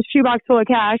shoebox full of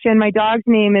cash, and my dog's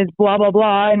name is blah, blah,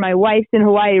 blah, and my wife's in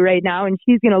Hawaii right now, and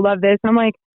she's going to love this." And I'm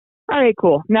like, all right,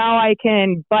 cool. Now I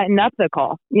can button up the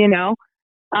call,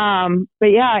 But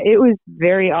yeah, it was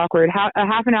very awkward. A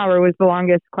half an hour was the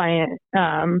longest client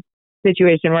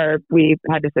situation where we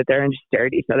had to sit there and just stare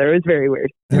at each other. It was very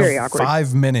weird, very awkward.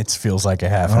 5 minutes feels like a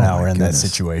half an hour in that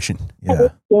situation. Yeah.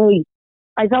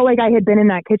 I felt like I had been in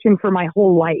that kitchen for my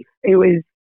whole life. It was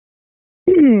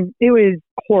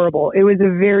horrible. It was a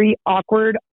very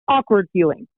awkward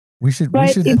feeling. We should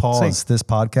pause this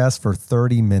podcast for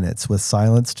 30 minutes with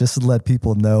silence just to let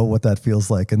people know what that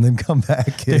feels like, and then come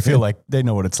back. They feel like they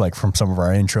know what it's like from some of our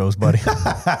intros, buddy.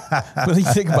 But you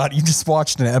think about it, you just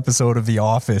watched an episode of The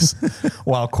Office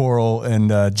while Coral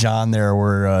and John there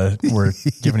were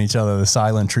giving each other the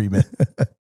silent treatment.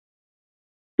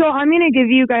 So I'm going to give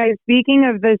you guys, speaking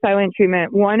of the silent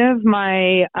treatment, one of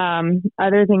my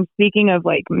other things, speaking of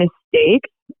like mistakes,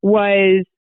 was,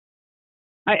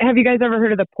 have you guys ever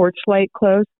heard of the porch light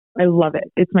close? I love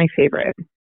it. It's my favorite.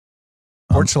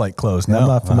 Porch light close? No, I'm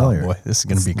not familiar. Oh boy, this is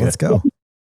going to be good. Let's go.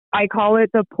 I call it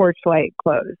the porch light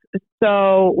close.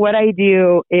 So what I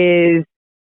do is,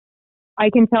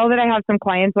 I can tell that I have some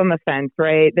clients on the fence,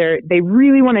 right? They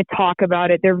really want to talk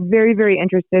about it. They're very, very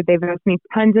interested. They've asked me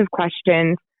tons of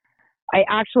questions. I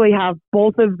actually have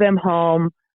both of them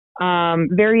home.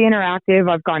 Very interactive.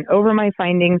 I've gone over my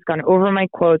findings, gone over my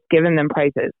quotes, given them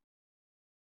prices.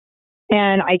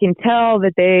 And I can tell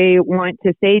that they want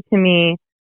to say to me,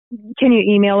 "Can you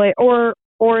email it?" Or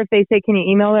if they say, "Can you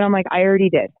email it?" I'm like, "I already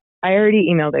did. I already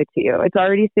emailed it to you. It's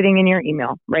already sitting in your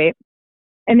email," right?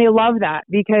 And they love that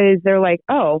because they're like,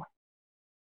 "Oh,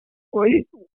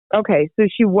 okay, so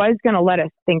she was going to let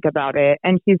us think about it,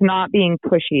 and she's not being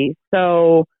pushy."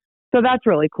 So that's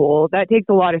really cool. That takes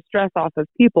a lot of stress off of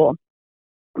people.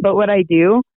 But what I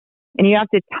do, and you have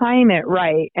to time it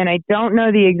right, and I don't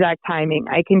know the exact timing.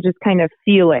 I can just kind of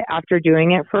feel it after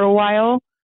doing it for a while.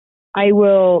 I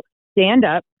will stand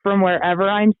up from wherever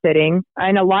I'm sitting,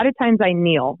 and a lot of times I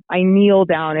kneel. I kneel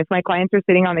down. If my clients are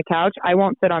sitting on the couch, I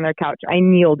won't sit on their couch. I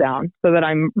kneel down so that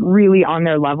I'm really on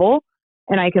their level,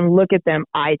 and I can look at them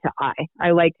eye to eye.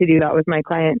 I like to do that with my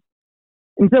clients.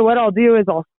 And so what I'll do is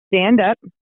I'll stand up,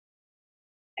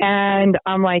 and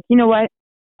I'm like, "You know what?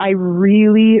 I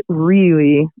really,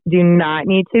 really do not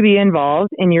need to be involved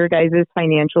in your guys'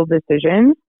 financial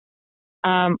decisions.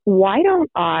 Why don't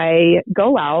I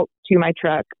go out to my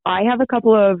truck? I have a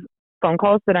couple of phone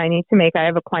calls that I need to make. I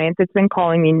have a client that's been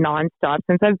calling me nonstop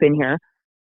since I've been here.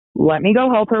 Let me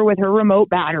go help her with her remote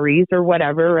batteries or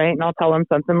whatever, right? And I'll tell them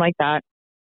something like that.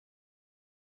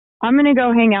 I'm going to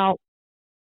go hang out.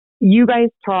 You guys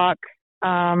talk.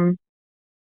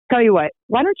 Tell you what,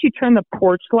 why don't you turn the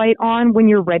porch light on when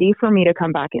you're ready for me to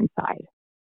come back inside?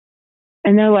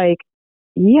 And they're like,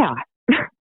 yeah,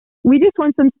 we just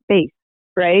want some space,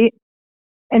 right?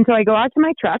 And so I go out to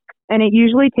my truck, and it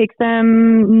usually takes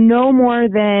them no more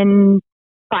than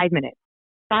 5 minutes.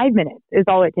 5 minutes is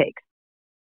all it takes.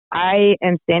 I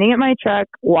am standing at my truck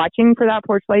watching for that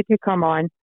porch light to come on.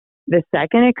 The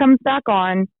second it comes back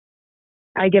on,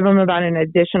 I give them about an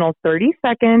additional 30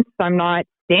 seconds. So I'm not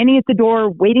standing at the door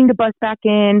waiting to bust back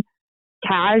in,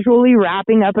 casually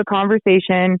wrapping up a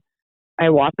conversation. I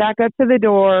walk back up to the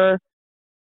door.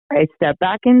 I step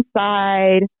back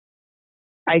inside.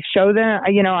 I show them,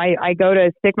 I go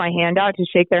to stick my hand out to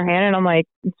shake their hand, and I'm like,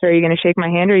 so are you going to shake my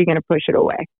hand or are you going to push it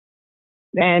away?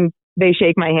 And they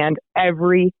shake my hand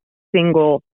every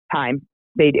single time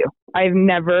they do. I've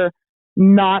never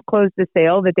not closed a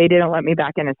sale that they didn't let me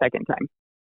back in a second time.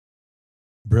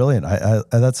 Brilliant. I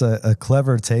that's a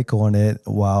clever take on it,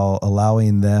 while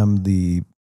allowing them the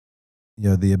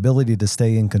ability to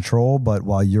stay in control, but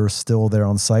while you're still there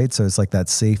on site. So it's like that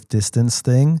safe distance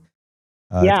thing.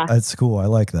 Yeah. That's cool. I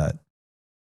like that.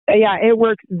 Yeah, it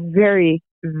works very,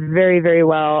 very, very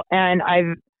well. And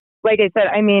like I said,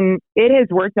 it has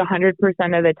worked 100%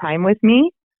 of the time with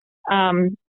me.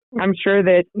 I'm sure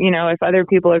that, if other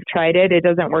people have tried it, it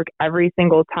doesn't work every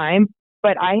single time.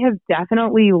 But I have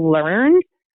definitely learned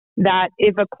that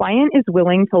if a client is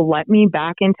willing to let me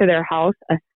back into their house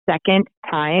a second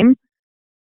time,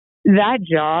 that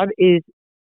job is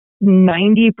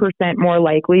 90% more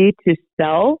likely to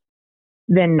sell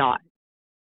than not.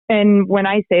 And when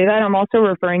I say that, I'm also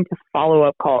referring to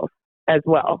follow-up calls as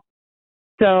well.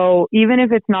 So even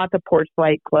if it's not the porch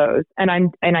light close and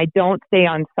I don't stay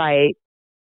on site,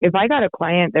 if I got a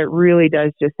client that really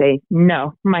does just say,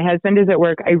 no, my husband is at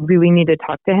work, I really need to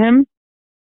talk to him.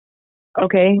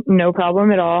 Okay, no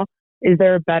problem at all. Is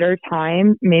there a better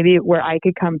time maybe where I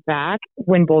could come back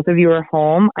when both of you are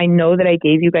home? I know that I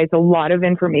gave you guys a lot of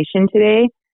information today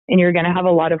and you're going to have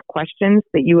a lot of questions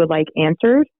that you would like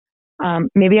answered.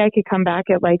 Maybe I could come back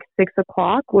at like 6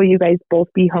 o'clock. Will you guys both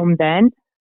be home then?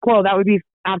 Cool, that would be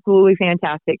absolutely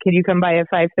fantastic. Could you come by at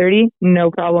 5:30? No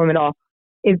problem at all.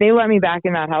 If they let me back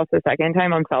in that house a second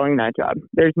time, I'm selling that job.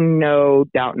 There's no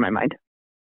doubt in my mind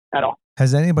at all.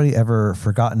 Has anybody ever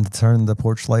forgotten to turn the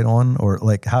porch light on, or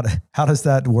like how does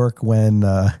that work when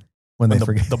they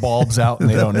forget the bulb's out and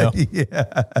they don't know?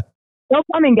 Yeah. They'll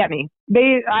come and get me.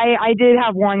 I did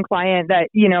have one client that,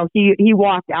 he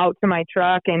walked out to my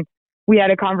truck and we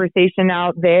had a conversation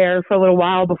out there for a little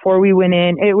while before we went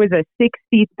in. It was a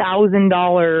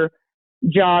 $60,000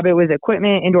 job. It was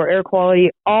equipment, indoor air quality,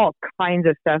 all kinds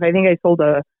of stuff. I think I sold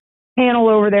a panel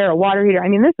over there, a water heater.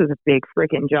 This was a big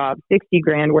freaking job,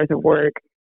 $60,000 worth of work.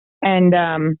 And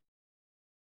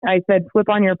I said, flip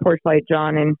on your porch light,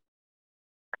 John. And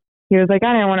he was like,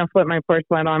 I didn't want to flip my porch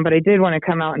light on, but I did want to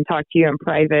come out and talk to you in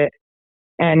private.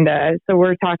 And so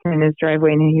we're talking in his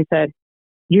driveway, and he said,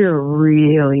 you're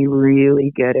really,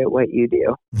 really good at what you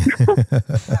do.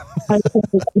 I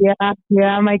said,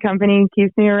 yeah, my company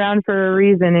keeps me around for a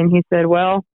reason. And he said,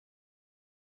 well,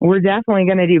 we're definitely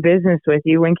going to do business with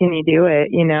you. When can you do it?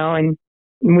 And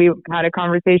we had a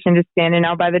conversation just standing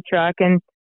out by the truck, and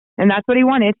that's what he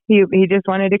wanted. He just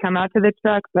wanted to come out to the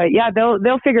truck. But yeah,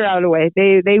 they'll figure out a way.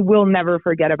 They will never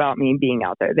forget about me being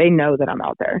out there. They know that I'm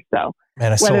out there. So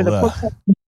man, whether the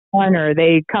one or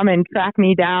they come and track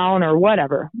me down or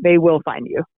whatever, they will find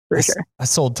you for sure. I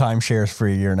sold timeshares for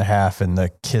 1.5 years, and the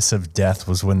kiss of death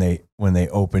was when they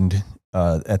opened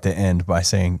at the end by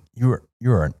saying, "You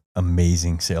are an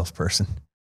amazing salesperson."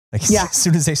 Like, yeah. As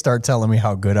soon as they start telling me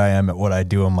how good I am at what I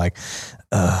do, I'm like,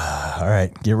 all right,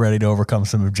 get ready to overcome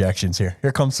some objections here.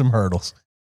 Here comes some hurdles.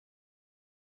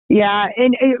 Yeah.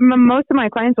 And most of my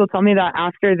clients will tell me that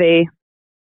after they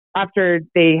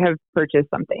have purchased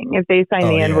something. If they sign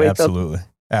the invoice, absolutely.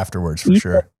 Afterwards, for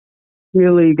sure.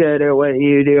 Really good at what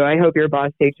you do. I hope your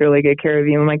boss takes really good care of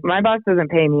you. I'm like, my boss doesn't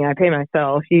pay me. I pay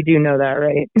myself. You do know that,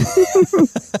 right?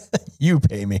 You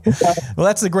pay me. Well,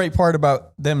 that's the great part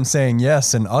about them saying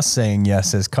yes and us saying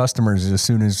yes as customers. As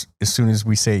soon as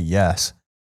we say yes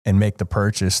and make the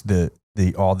purchase,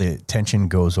 all the tension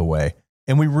goes away.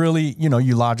 And we really,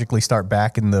 you logically start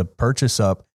backing the purchase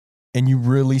up, and you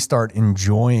really start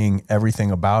enjoying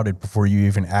everything about it before you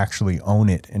even actually own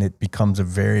it. And it becomes a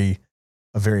very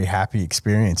happy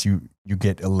experience. You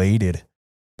get elated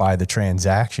by the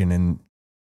transaction, and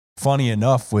funny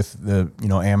enough, with the,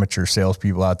 amateur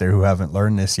salespeople out there who haven't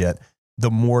learned this yet, the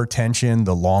more tension,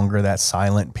 the longer that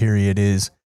silent period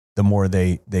is, the more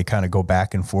they kind of go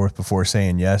back and forth before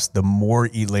saying yes, the more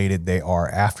elated they are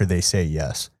after they say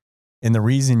yes. And the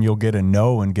reason you'll get a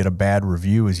no and get a bad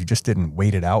review is you just didn't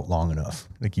wait it out long enough.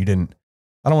 Like I don't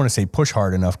want to say push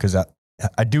hard enough, because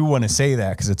I do want to say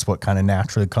that because it's what kind of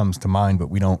naturally comes to mind, but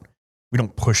we don't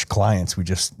push clients. We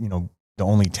just, the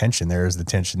only tension there is the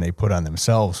tension they put on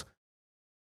themselves.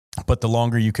 But the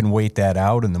longer you can wait that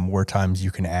out and the more times you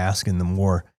can ask and the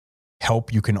more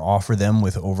help you can offer them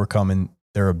with overcoming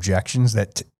their objections,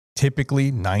 that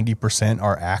typically 90%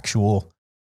 are actual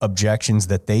objections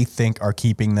that they think are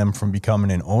keeping them from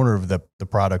becoming an owner of the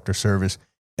product or service.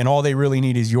 And all they really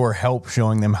need is your help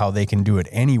showing them how they can do it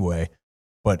anyway.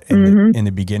 But in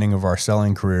the beginning of our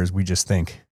selling careers, we just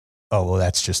think, oh, well,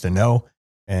 that's just a no.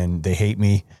 And they hate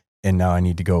me. And now I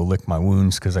need to go lick my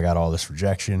wounds because I got all this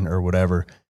rejection or whatever.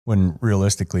 When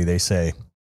realistically they say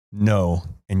no.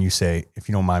 And you say, if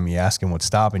you don't mind me asking, what's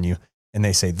stopping you? And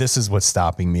they say, this is what's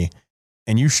stopping me.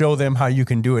 And you show them how you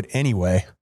can do it anyway,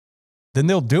 then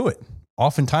they'll do it.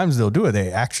 Oftentimes they'll do it.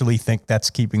 They actually think that's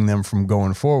keeping them from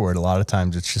going forward. A lot of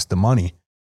times it's just the money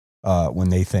when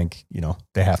they think,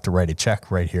 they have to write a check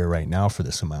right here, right now for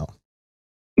this amount.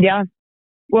 Yeah.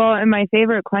 Well, and my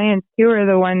favorite clients too are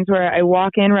the ones where I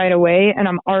walk in right away and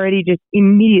I'm already just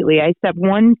immediately, I step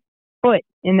one foot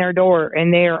in their door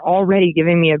and they are already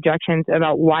giving me objections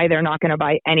about why they're not going to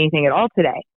buy anything at all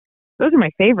today. Those are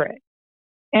my favorite.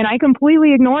 And I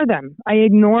completely ignore them. I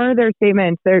ignore their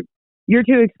statements. You're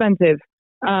too expensive.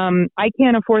 I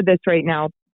can't afford this right now.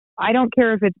 I don't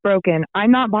care if it's broken.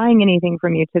 I'm not buying anything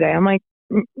from you today. I'm like,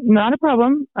 not a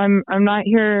problem. I'm not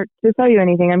here to sell you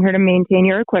anything. I'm here to maintain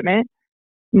your equipment.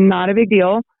 Not a big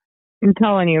deal. I'm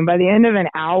telling you, by the end of an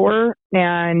hour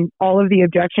and all of the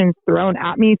objections thrown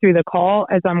at me through the call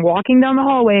as I'm walking down the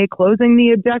hallway, closing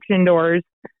the objection doors,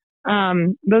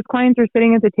 those clients are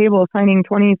sitting at the table signing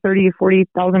 $20,000, $30,000,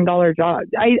 $40,000 jobs.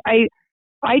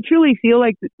 I truly feel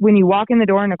like when you walk in the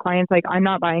door and a client's like, I'm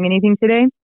not buying anything today,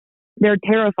 they're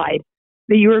terrified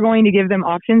that you are going to give them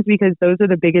options, because those are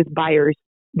the biggest buyers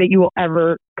that you will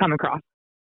ever come across,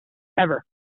 ever.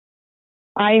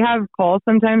 I have calls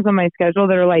sometimes on my schedule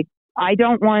that are like, I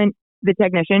don't want the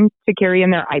technician to carry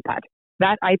in their iPad.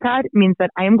 That iPad means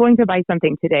that I am going to buy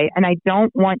something today and I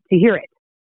don't want to hear it.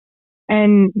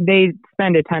 And they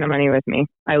spend a ton of money with me.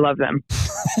 I love them.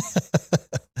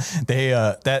 They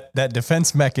that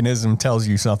defense mechanism tells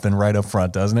you something right up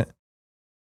front, doesn't it?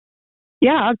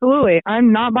 Yeah, absolutely.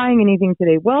 I'm not buying anything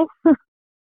today. Well,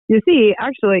 you see,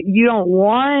 actually, you don't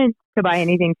want to buy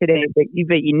anything today, but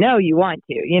you know you want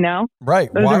to,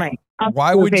 Right. Those are my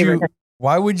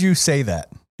why would you say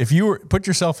that? If you put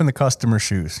yourself in the customer's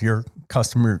shoes, your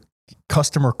customer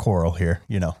Coral here,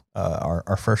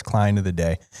 our first client of the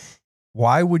day.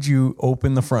 Why would you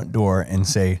open the front door and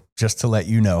say, just to let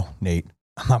you know, Nate,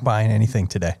 I'm not buying anything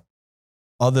today?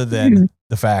 Other than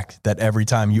the fact that every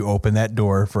time you open that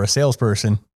door for a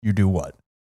salesperson, you do what?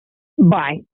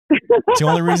 Buy. It's the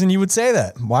only reason you would say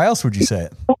that. Why else would you say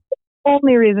it?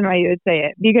 Only reason why you would say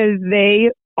it, because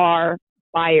they are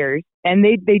buyers, and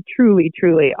they truly,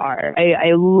 truly are.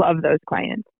 I love those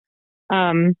clients.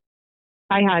 I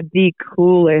had the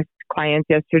coolest clients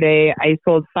yesterday. I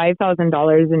sold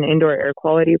 $5,000 in indoor air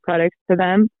quality products to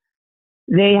them.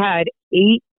 They had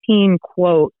 18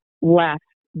 quotes left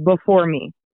before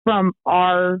me from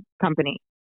our company.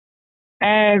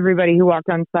 Everybody who walked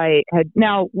on site had,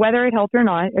 now whether it helped or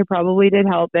not, it probably did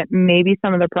help that maybe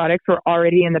some of the products were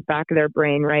already in the back of their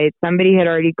brain, right? Somebody had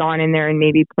already gone in there and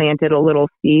maybe planted a little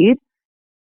seed.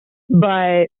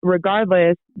 But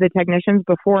regardless, the technicians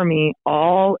before me,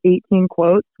 all 18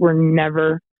 quotes were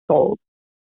never sold.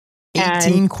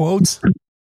 18 quotes?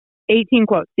 18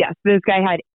 quotes, yes. This guy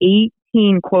had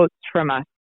 18 quotes from us.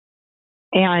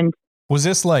 And was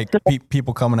this like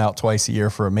people coming out twice a year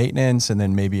for a maintenance and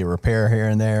then maybe a repair here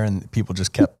and there, and people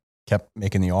just kept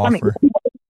making the offer?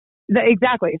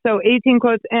 Exactly. So 18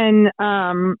 quotes. And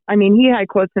he had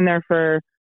quotes in there for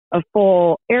a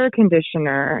full air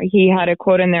conditioner. He had a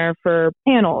quote in there for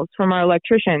panels from our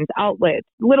electricians, outlets,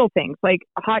 little things like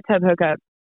a hot tub hookup.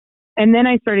 And then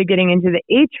I started getting into the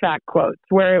HVAC quotes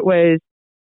where it was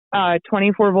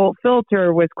 24 volt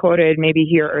filter was quoted maybe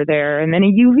here or there. And then a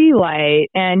UV light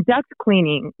and duct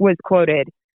cleaning was quoted.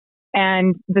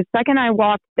 And the second I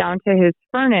walked down to his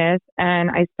furnace and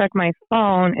I stuck my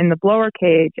phone in the blower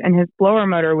cage and his blower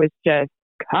motor was just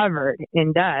covered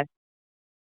in dust,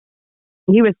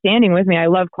 he was standing with me. I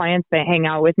love clients that hang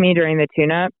out with me during the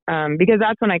tune-up because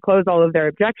that's when I close all of their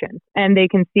objections and they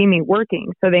can see me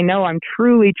working. So they know I'm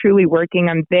truly, truly working.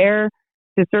 I'm there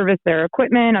to service their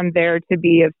equipment. I'm there to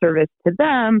be of service to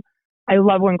them. I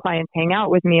love when clients hang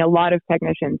out with me. A lot of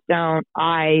technicians don't.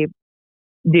 I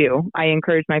do. I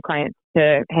encourage my clients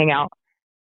to hang out.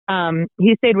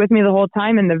 He stayed with me the whole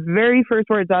time. And the very first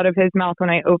words out of his mouth when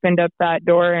I opened up that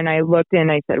door and I looked in,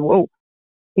 I said, whoa.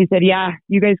 He said, yeah,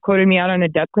 you guys quoted me out on a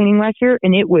duct cleaning last year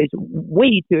and it was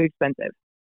way too expensive.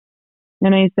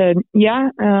 And I said, yeah,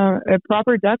 a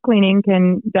proper duct cleaning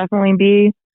can definitely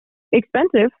be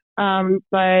expensive,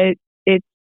 but it's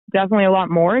definitely a lot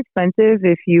more expensive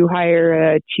if you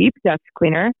hire a cheap duct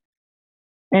cleaner.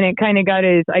 And it kind of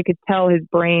I could tell his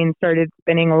brain started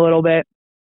spinning a little bit.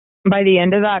 By the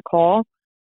end of that call,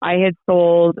 I had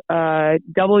sold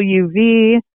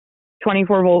WV,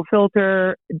 24-volt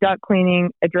filter, duct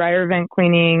cleaning, a dryer vent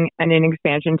cleaning, and an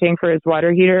expansion tank for his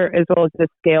water heater, as well as the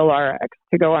Scale RX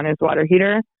to go on his water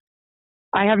heater.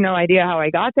 I have no idea how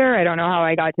I got there. I don't know how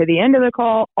I got to the end of the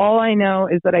call. All I know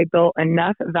is that I built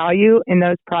enough value in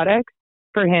those products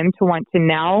for him to want to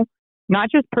now not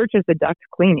just purchase a duct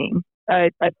cleaning.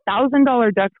 A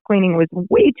 $1,000 duct cleaning was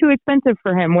way too expensive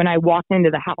for him when I walked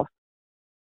into the house.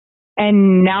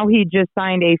 And now he just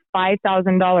signed a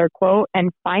 $5,000 quote and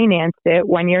financed it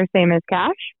 1 year, same as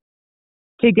cash,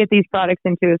 to get these products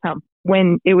into his home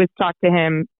when it was talked to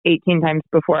him 18 times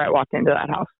before I walked into that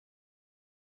house.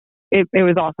 It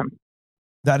was awesome.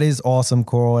 That is awesome,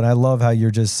 Coral. And I love how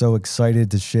you're just so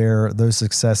excited to share those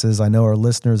successes. I know our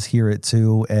listeners hear it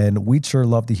too, and we'd sure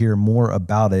love to hear more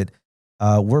about it.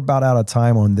 We're about out of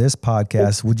time on this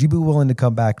podcast. Would you be willing to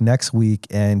come back next week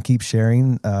and keep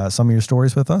sharing some of your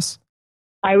stories with us?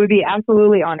 I would be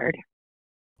absolutely honored.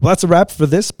 Well, that's a wrap for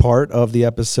this part of the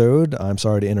episode. I'm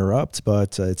sorry to interrupt,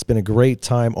 but it's been a great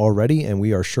time already, and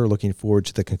we are sure looking forward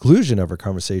to the conclusion of our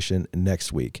conversation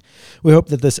next week. We hope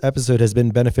that this episode has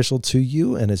been beneficial to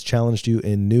you and has challenged you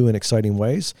in new and exciting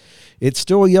ways. It's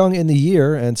still young in the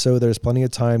year, and so there's plenty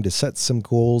of time to set some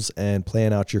goals and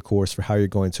plan out your course for how you're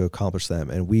going to accomplish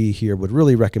them. And we here would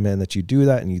really recommend that you do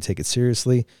that and you take it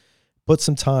seriously. Put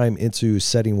some time into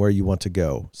setting where you want to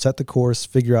go. Set the course,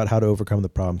 figure out how to overcome the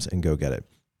problems, and go get it.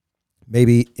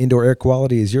 Maybe indoor air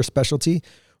quality is your specialty,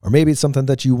 or maybe it's something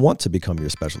that you want to become your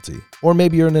specialty, or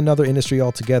maybe you're in another industry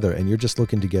altogether and you're just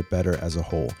looking to get better as a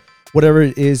whole. Whatever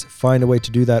it is, find a way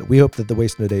to do that. We hope that the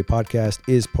Waste No Day podcast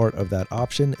is part of that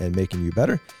option and making you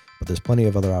better, but there's plenty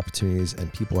of other opportunities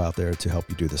and people out there to help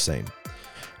you do the same.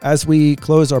 As we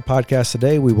close our podcast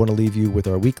today, we want to leave you with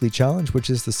our weekly challenge, which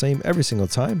is the same every single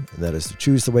time, and that is to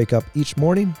choose to wake up each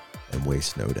morning and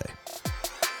waste no day.